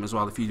Steam as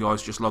well. If you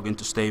guys just log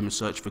into Steam and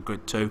search for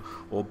Grid 2,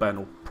 or Ben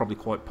will probably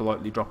quite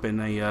politely drop in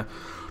a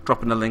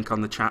link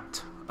on the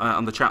chat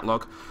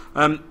log.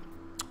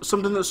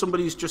 Something that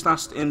somebody's just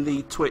asked in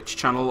the Twitch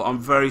channel. I'm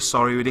very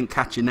sorry we didn't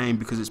catch your name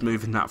because it's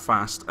moving that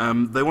fast.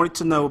 They wanted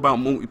to know about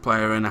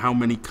multiplayer and how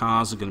many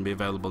cars are going to be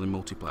available in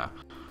multiplayer.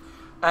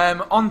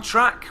 On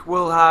track,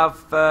 we'll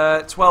have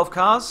 12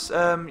 cars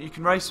you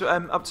can race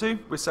up to.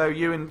 So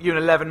you and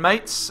 11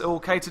 mates, all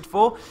catered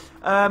for.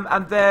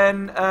 And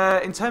then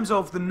in terms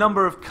of the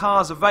number of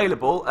cars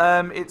available,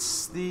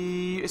 it's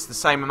the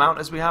same amount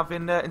as we have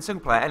in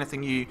single player.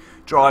 Anything you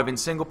drive in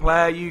single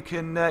player, you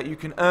can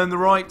earn the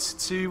right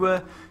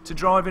to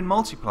drive in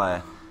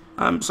multiplayer.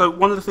 So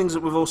one of the things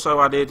that we've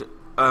also added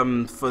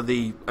for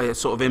the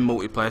sort of in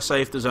multiplayer,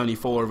 say if there's only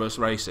 4 of us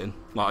racing,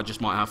 like I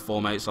just might have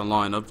 4 mates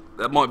online.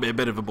 That might be a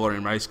bit of a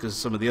boring race because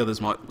some of my other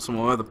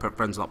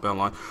friends might be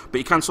online. But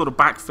you can sort of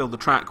backfill the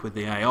track with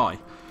the AI.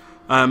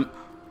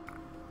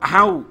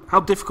 How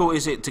difficult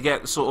is it to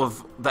get sort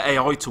of the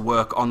AI to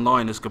work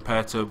online as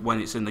compared to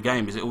when it's in the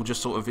game? Is it all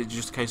just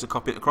just a case of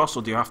copy it across,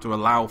 or do you have to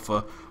allow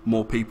for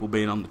more people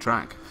being on the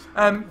track?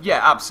 Yeah,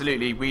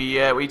 absolutely.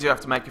 We do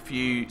have to make a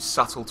few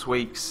subtle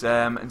tweaks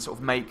and sort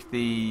of make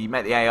the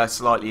AI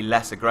slightly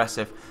less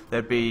aggressive.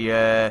 There'd be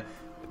a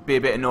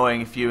bit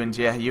annoying if you and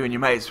your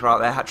mates were out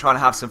there trying to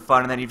have some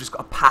fun, and then you've just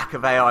got a pack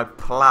of AI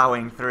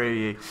ploughing through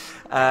you.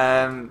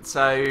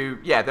 So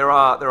yeah, there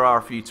are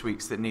a few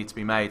tweaks that need to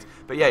be made.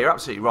 But yeah, you're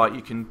absolutely right.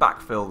 You can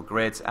backfill the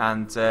grid,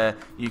 and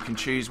you can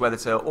choose whether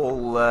to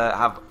all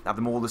have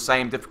them all the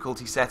same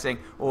difficulty setting,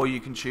 or you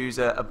can choose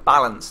a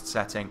balanced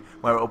setting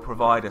where it will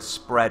provide a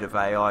spread of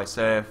AI.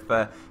 So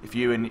if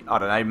you and I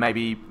don't know,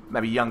 maybe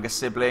younger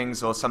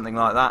siblings or something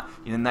like that,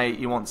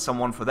 you want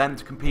someone for them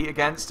to compete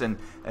against, and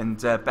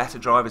better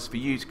drivers for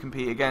you to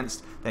compete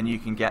against, then you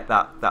can get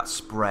that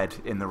spread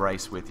in the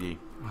race with you.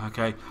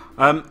 Okay.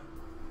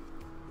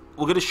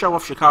 We're going to show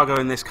off Chicago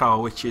in this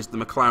car, which is the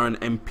McLaren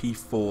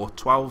MP4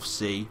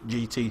 12C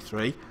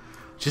GT3,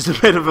 which is a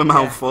bit of a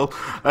mouthful.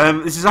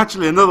 This is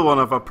actually another one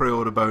of our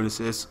pre-order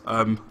bonuses.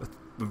 A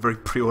very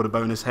pre-order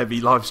bonus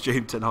heavy live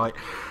stream tonight.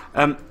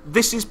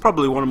 This is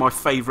probably one of my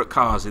favourite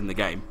cars in the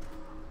game.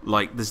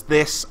 Like, there's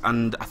this,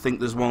 and I think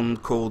there's one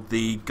called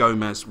the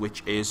Gomez,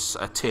 which is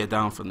a tier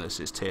down from this.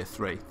 It's tier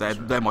 3.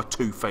 They're my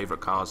 2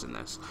 favourite cars in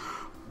this.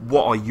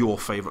 What are your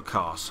favourite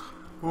cars?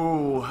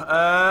 Ooh,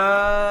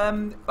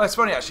 well, it's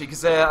funny actually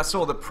because I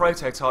saw the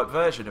prototype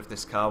version of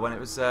this car when it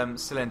was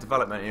still in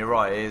development. And you're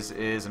right, it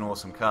is an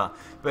awesome car.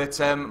 But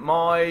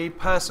my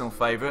personal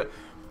favourite,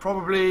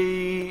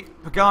 probably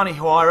Pagani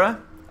Huayra.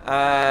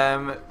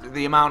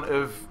 The amount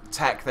of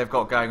tech they've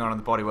got going on in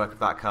the bodywork of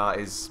that car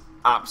is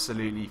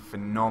absolutely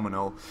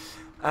phenomenal.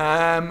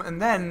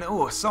 And then,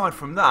 aside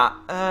from that,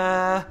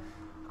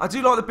 I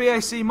do like the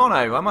BAC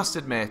Mono, I must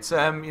admit.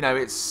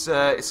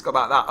 It's got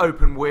that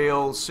open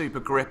wheel, super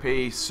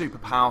grippy, super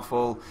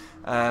powerful.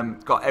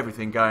 Got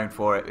everything going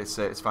for it. It's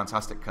a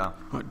fantastic car.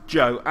 Right,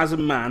 Joe, as a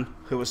man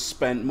who has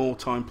spent more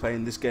time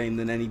playing this game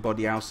than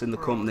anybody else in the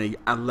company,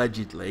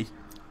 allegedly,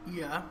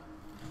 Yeah.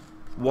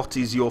 what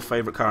is your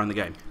favourite car in the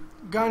game?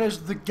 Going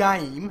as the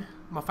game,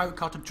 my favourite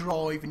car to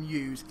drive and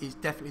use is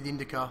definitely the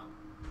Indy car.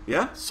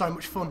 Yeah? So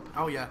much fun.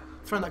 Oh yeah.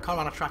 Throwing that car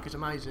on a track is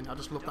amazing. I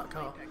just love that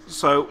car.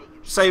 So,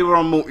 say we're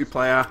on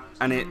multiplayer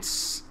and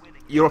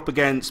you're up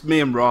against me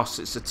and Ross,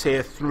 it's a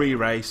tier 3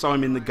 race,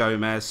 I'm in the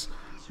Gomez,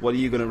 what are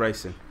you going to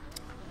race in?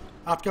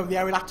 I have to go with the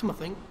Ariel Atom, I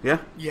think. Yeah?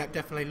 Yeah,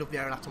 definitely love the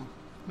Ariel Atom.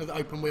 Another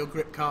open wheel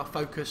grip car,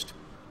 focused,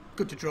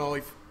 good to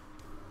drive.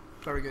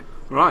 Very good.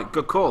 Right,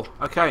 good call.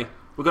 Okay,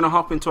 we're going to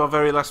hop into our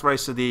very last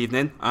race of the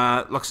evening.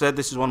 Like I said,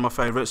 this is one of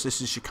my favourites. This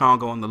is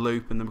Chicago on the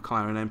Loop in the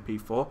McLaren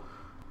MP4.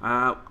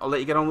 I'll let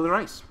you get on with the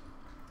race.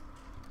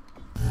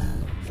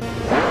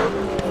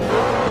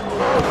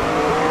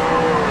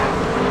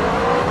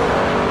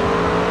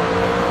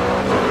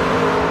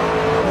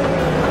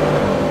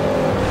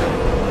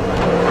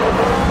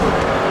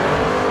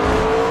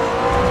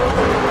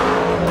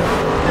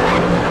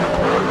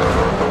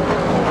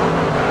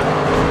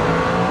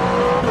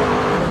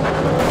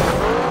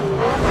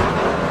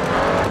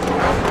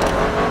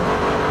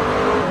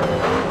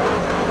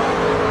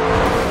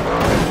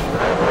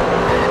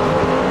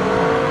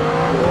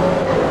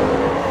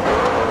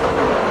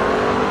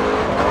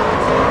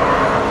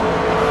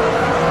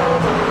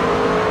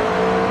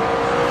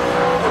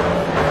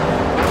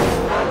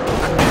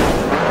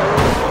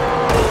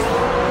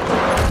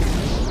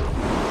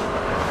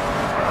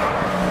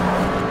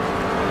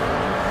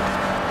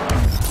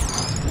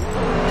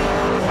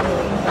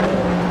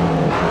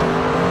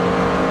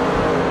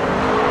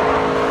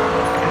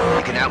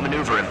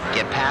 Outmaneuver him,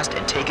 get past,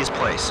 and take his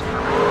place.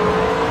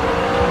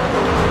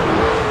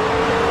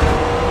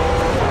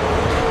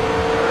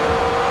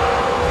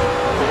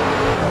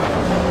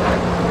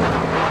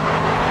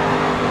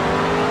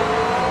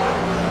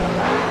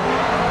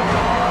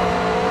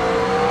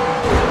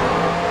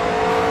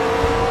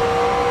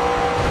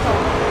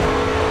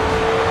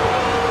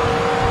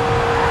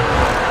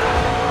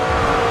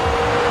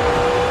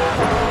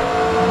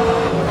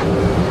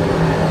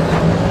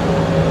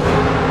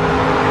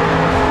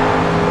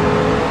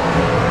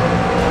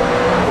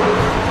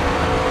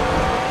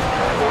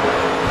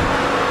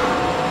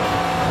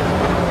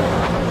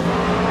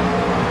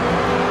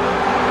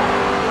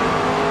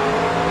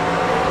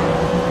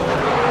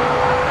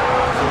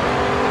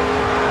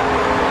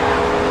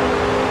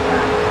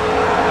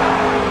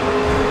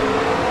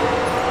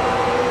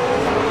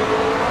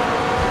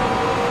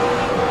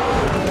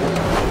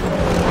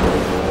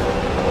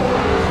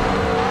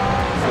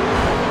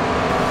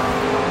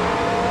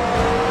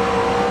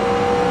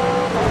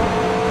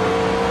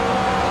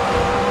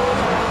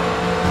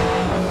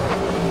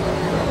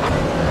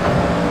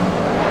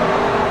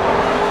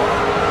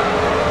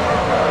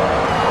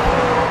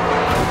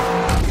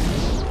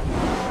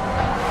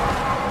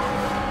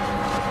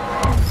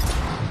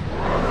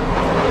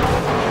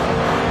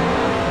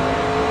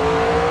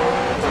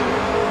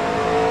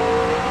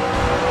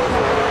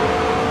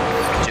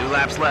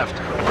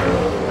 Left.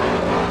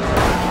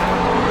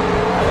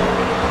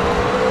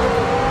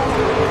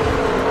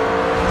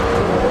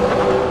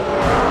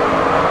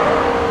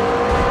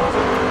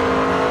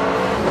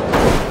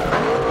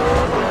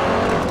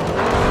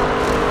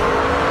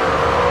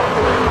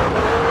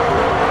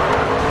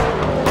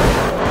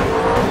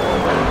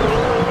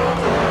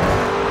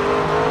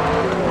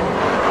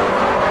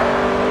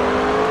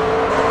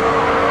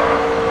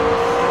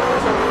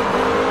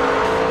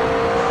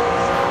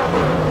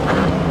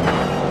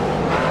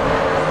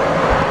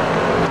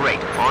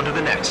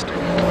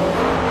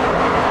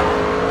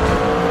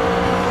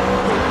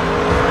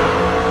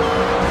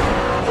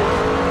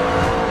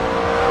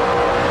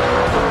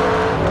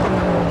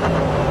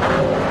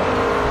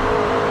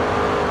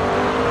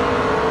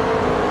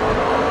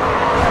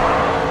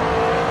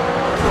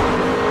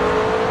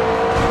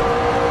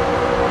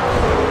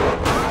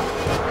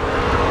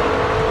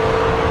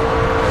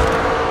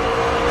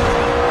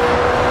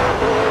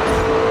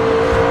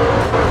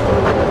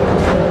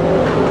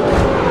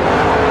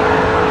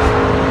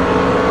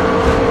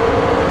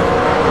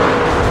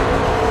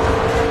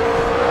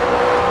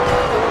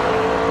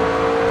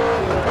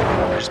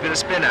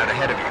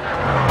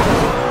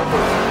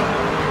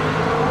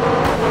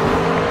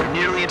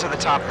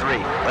 top three.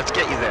 Let's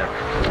get you there.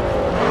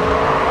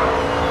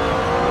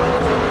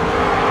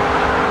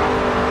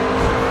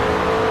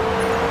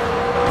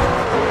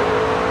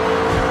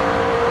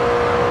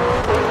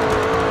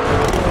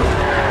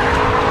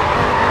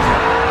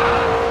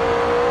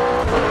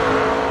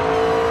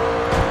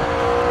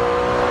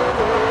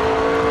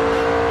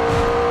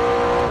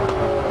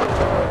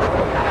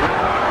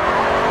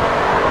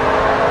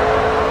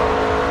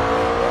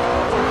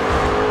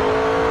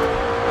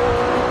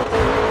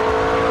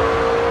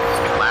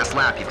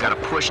 You've got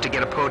to push to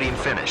get a podium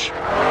finish.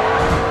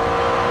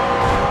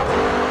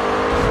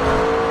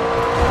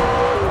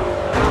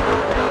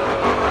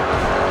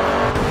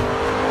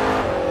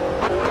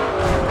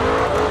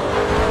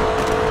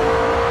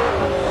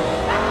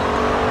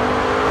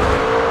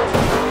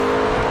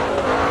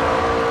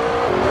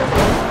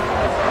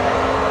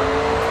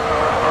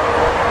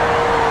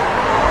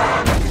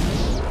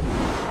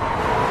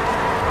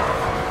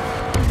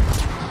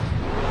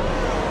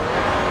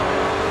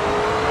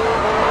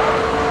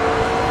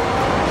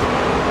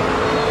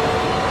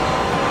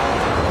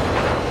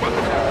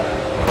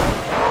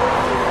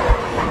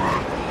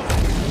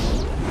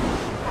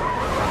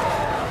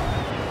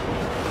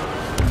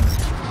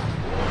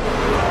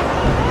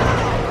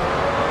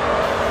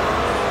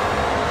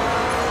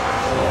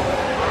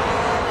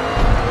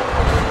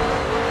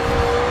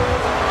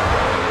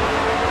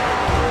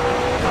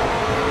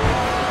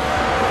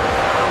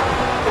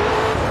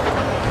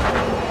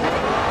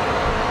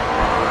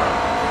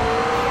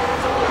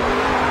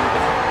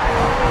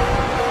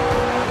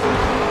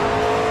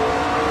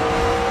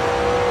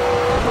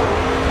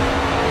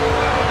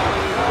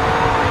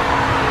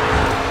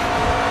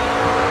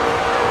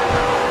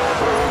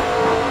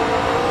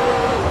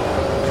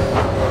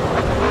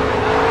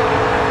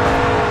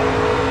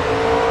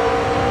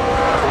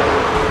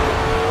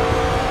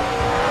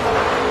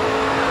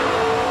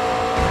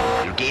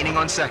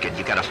 second.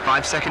 You got a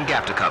 5-second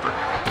gap to cover.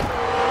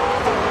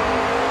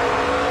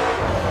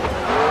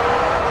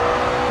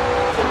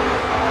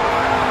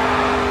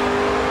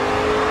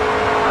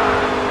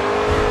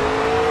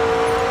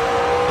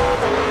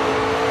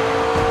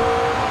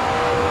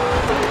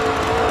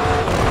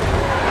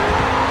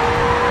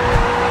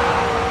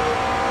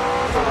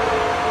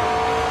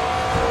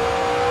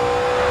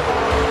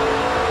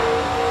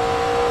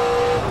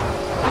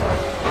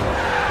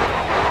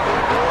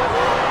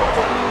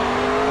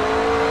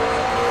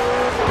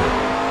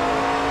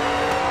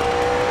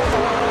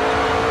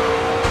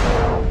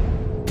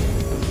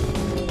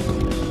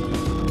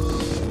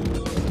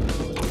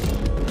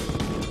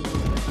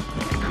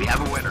 We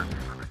have a winner.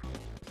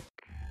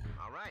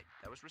 All right,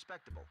 that was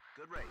respectable.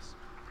 Good race.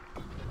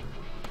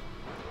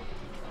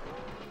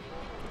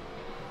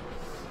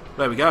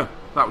 There we go.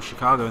 That was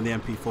Chicago in the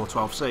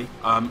MP412C.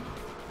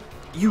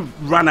 You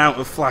ran out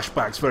of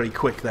flashbacks very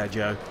quick there,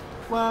 Joe.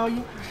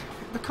 Well,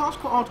 the car's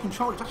quite hard to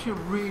control. It's actually a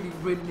really,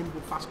 really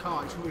nimble, fast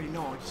car. It's really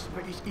nice.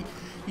 But you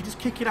just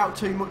kick it out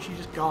too much, you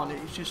just gone.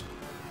 It's just,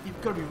 you've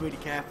got to be really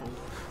careful.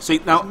 See,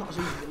 now, It's not as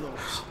easy as it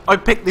looks. I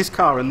picked this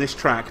car and this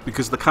track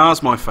because the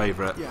car's my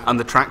favourite Yeah. and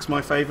the track's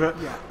my favourite.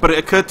 Yeah. But it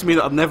occurred to me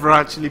that I've never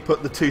actually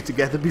put the two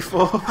together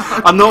before.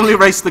 I normally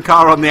race the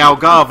car on the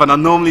Algarve, and I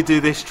normally do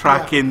this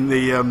track Yeah. in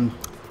the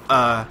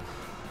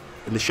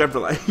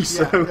Chevrolet.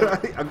 So yeah.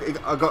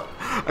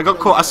 I got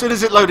caught as soon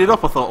as it loaded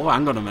up. I thought, oh,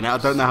 hang on a minute, I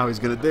don't know how he's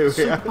going to do it.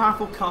 Super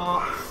powerful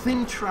car,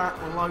 thin track,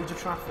 and loads of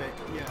traffic.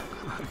 Yeah.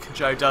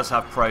 Joe does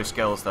have pro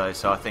skills though,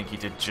 so I think he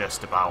did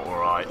just about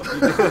alright.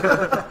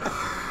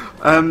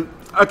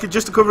 Okay,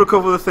 just to cover a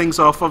couple of the things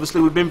off,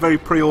 obviously we've been very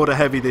pre-order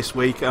heavy this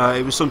week.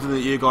 It was something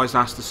that you guys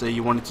asked to see.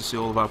 You wanted to see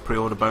all of our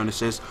pre-order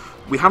bonuses.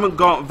 We haven't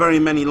got very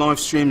many live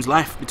streams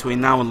left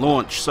between now and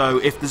launch, so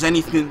if there's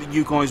anything that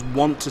you guys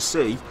want to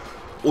see,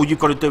 all you've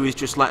got to do is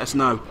just let us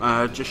know.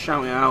 Just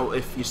shout it out.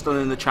 If you're still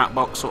in the chat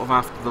box sort of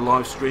after the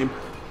live stream,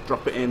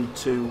 drop it in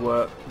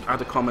to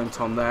add a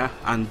comment on there,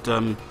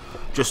 and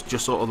just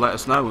sort of let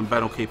us know, and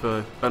Ben will keep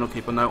a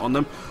note on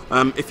them.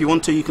 If you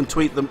want to, you can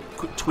tweet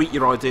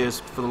your ideas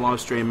for the live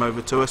stream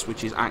over to us,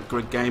 which is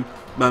 @GridGame.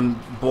 By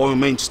all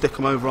means, stick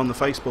them over on the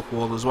Facebook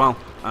wall as well,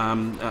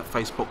 at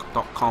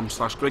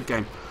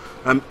facebook.com/GridGame.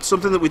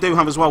 Something that we do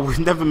have as well, we've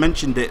never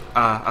mentioned it,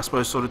 I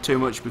suppose, sort of too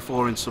much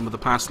before in some of the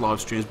past live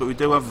streams, but we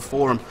do have a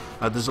forum.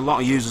 There's a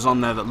lot of users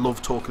on there that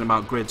love talking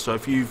about Grid, so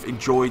if you've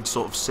enjoyed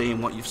sort of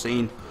seeing what you've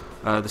seen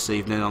this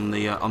evening on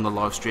the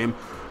live stream,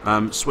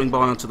 swing by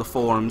onto the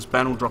forums.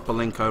 Ben will drop a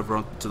link over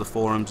onto the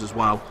forums as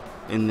well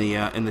in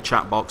the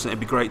chat box, and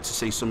it'd be great to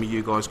see some of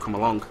you guys come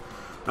along.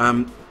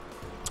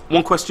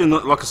 One question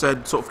that, like I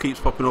said, sort of keeps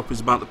popping up is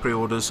about the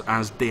pre-orders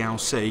as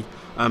DLC.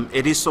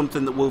 It is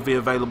something that will be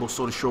available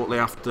sort of shortly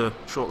after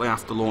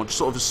launch,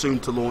 sort of as soon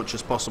to launch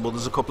as possible.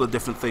 There's a couple of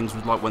different things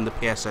with like when the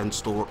PSN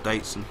store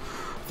updates and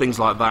things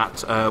like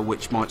that,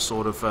 which might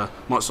sort of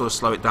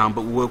slow it down.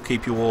 But we'll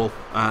keep you all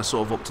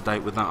sort of up to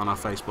date with that on our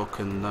Facebook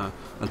and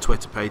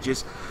Twitter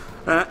pages.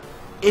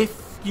 If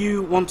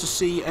you want to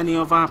see any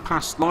of our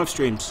past live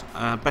streams,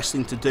 best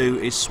thing to do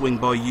is swing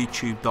by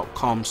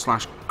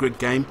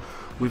youtube.com/gridgame.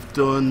 We've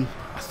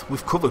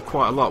covered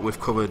quite a lot. We've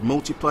covered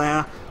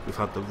multiplayer, we've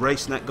had the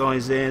RaceNet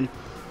guys in,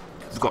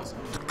 we've got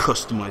the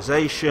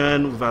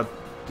customization,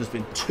 there's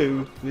been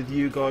 2 with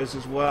you guys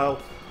as well.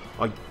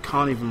 I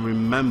can't even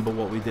remember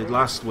what we did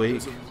last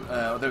week.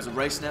 There was a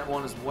RaceNet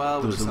one as well.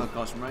 There We was just had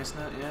guys from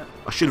RaceNet, yeah.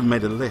 I should have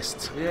made a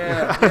list.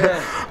 Yeah.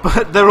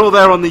 But they're all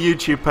there on the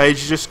YouTube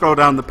page. You just scroll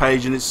down the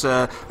page and it's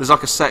there's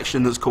like a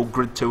section that's called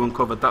Grid 2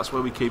 Uncovered. That's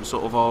where we keep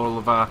sort of all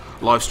of our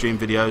live stream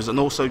videos, and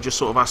also just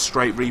sort of our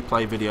straight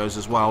replay videos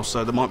as well.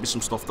 So there might be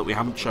some stuff that we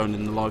haven't shown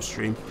in the live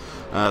stream.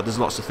 There's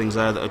lots of things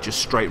there that are just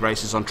straight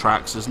races on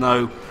tracks. There's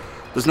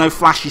no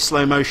flashy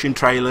slow motion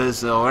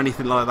trailers or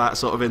anything like that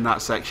sort of in that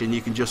section.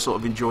 You can just sort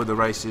of enjoy the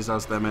races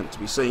as they're meant to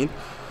be seen.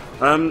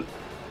 I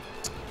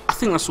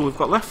think that's all we've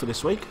got left for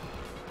this week.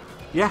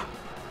 Yeah,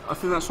 I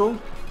think that's all.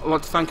 I'd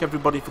like to thank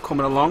everybody for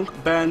coming along.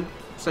 Ben,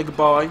 say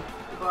goodbye.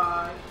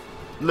 Goodbye.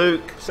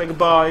 Luke, say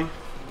goodbye.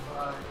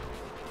 Bye.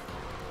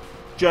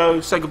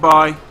 Joe, say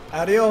goodbye.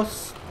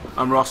 Adios.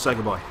 And Ross, say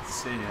goodbye.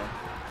 See ya.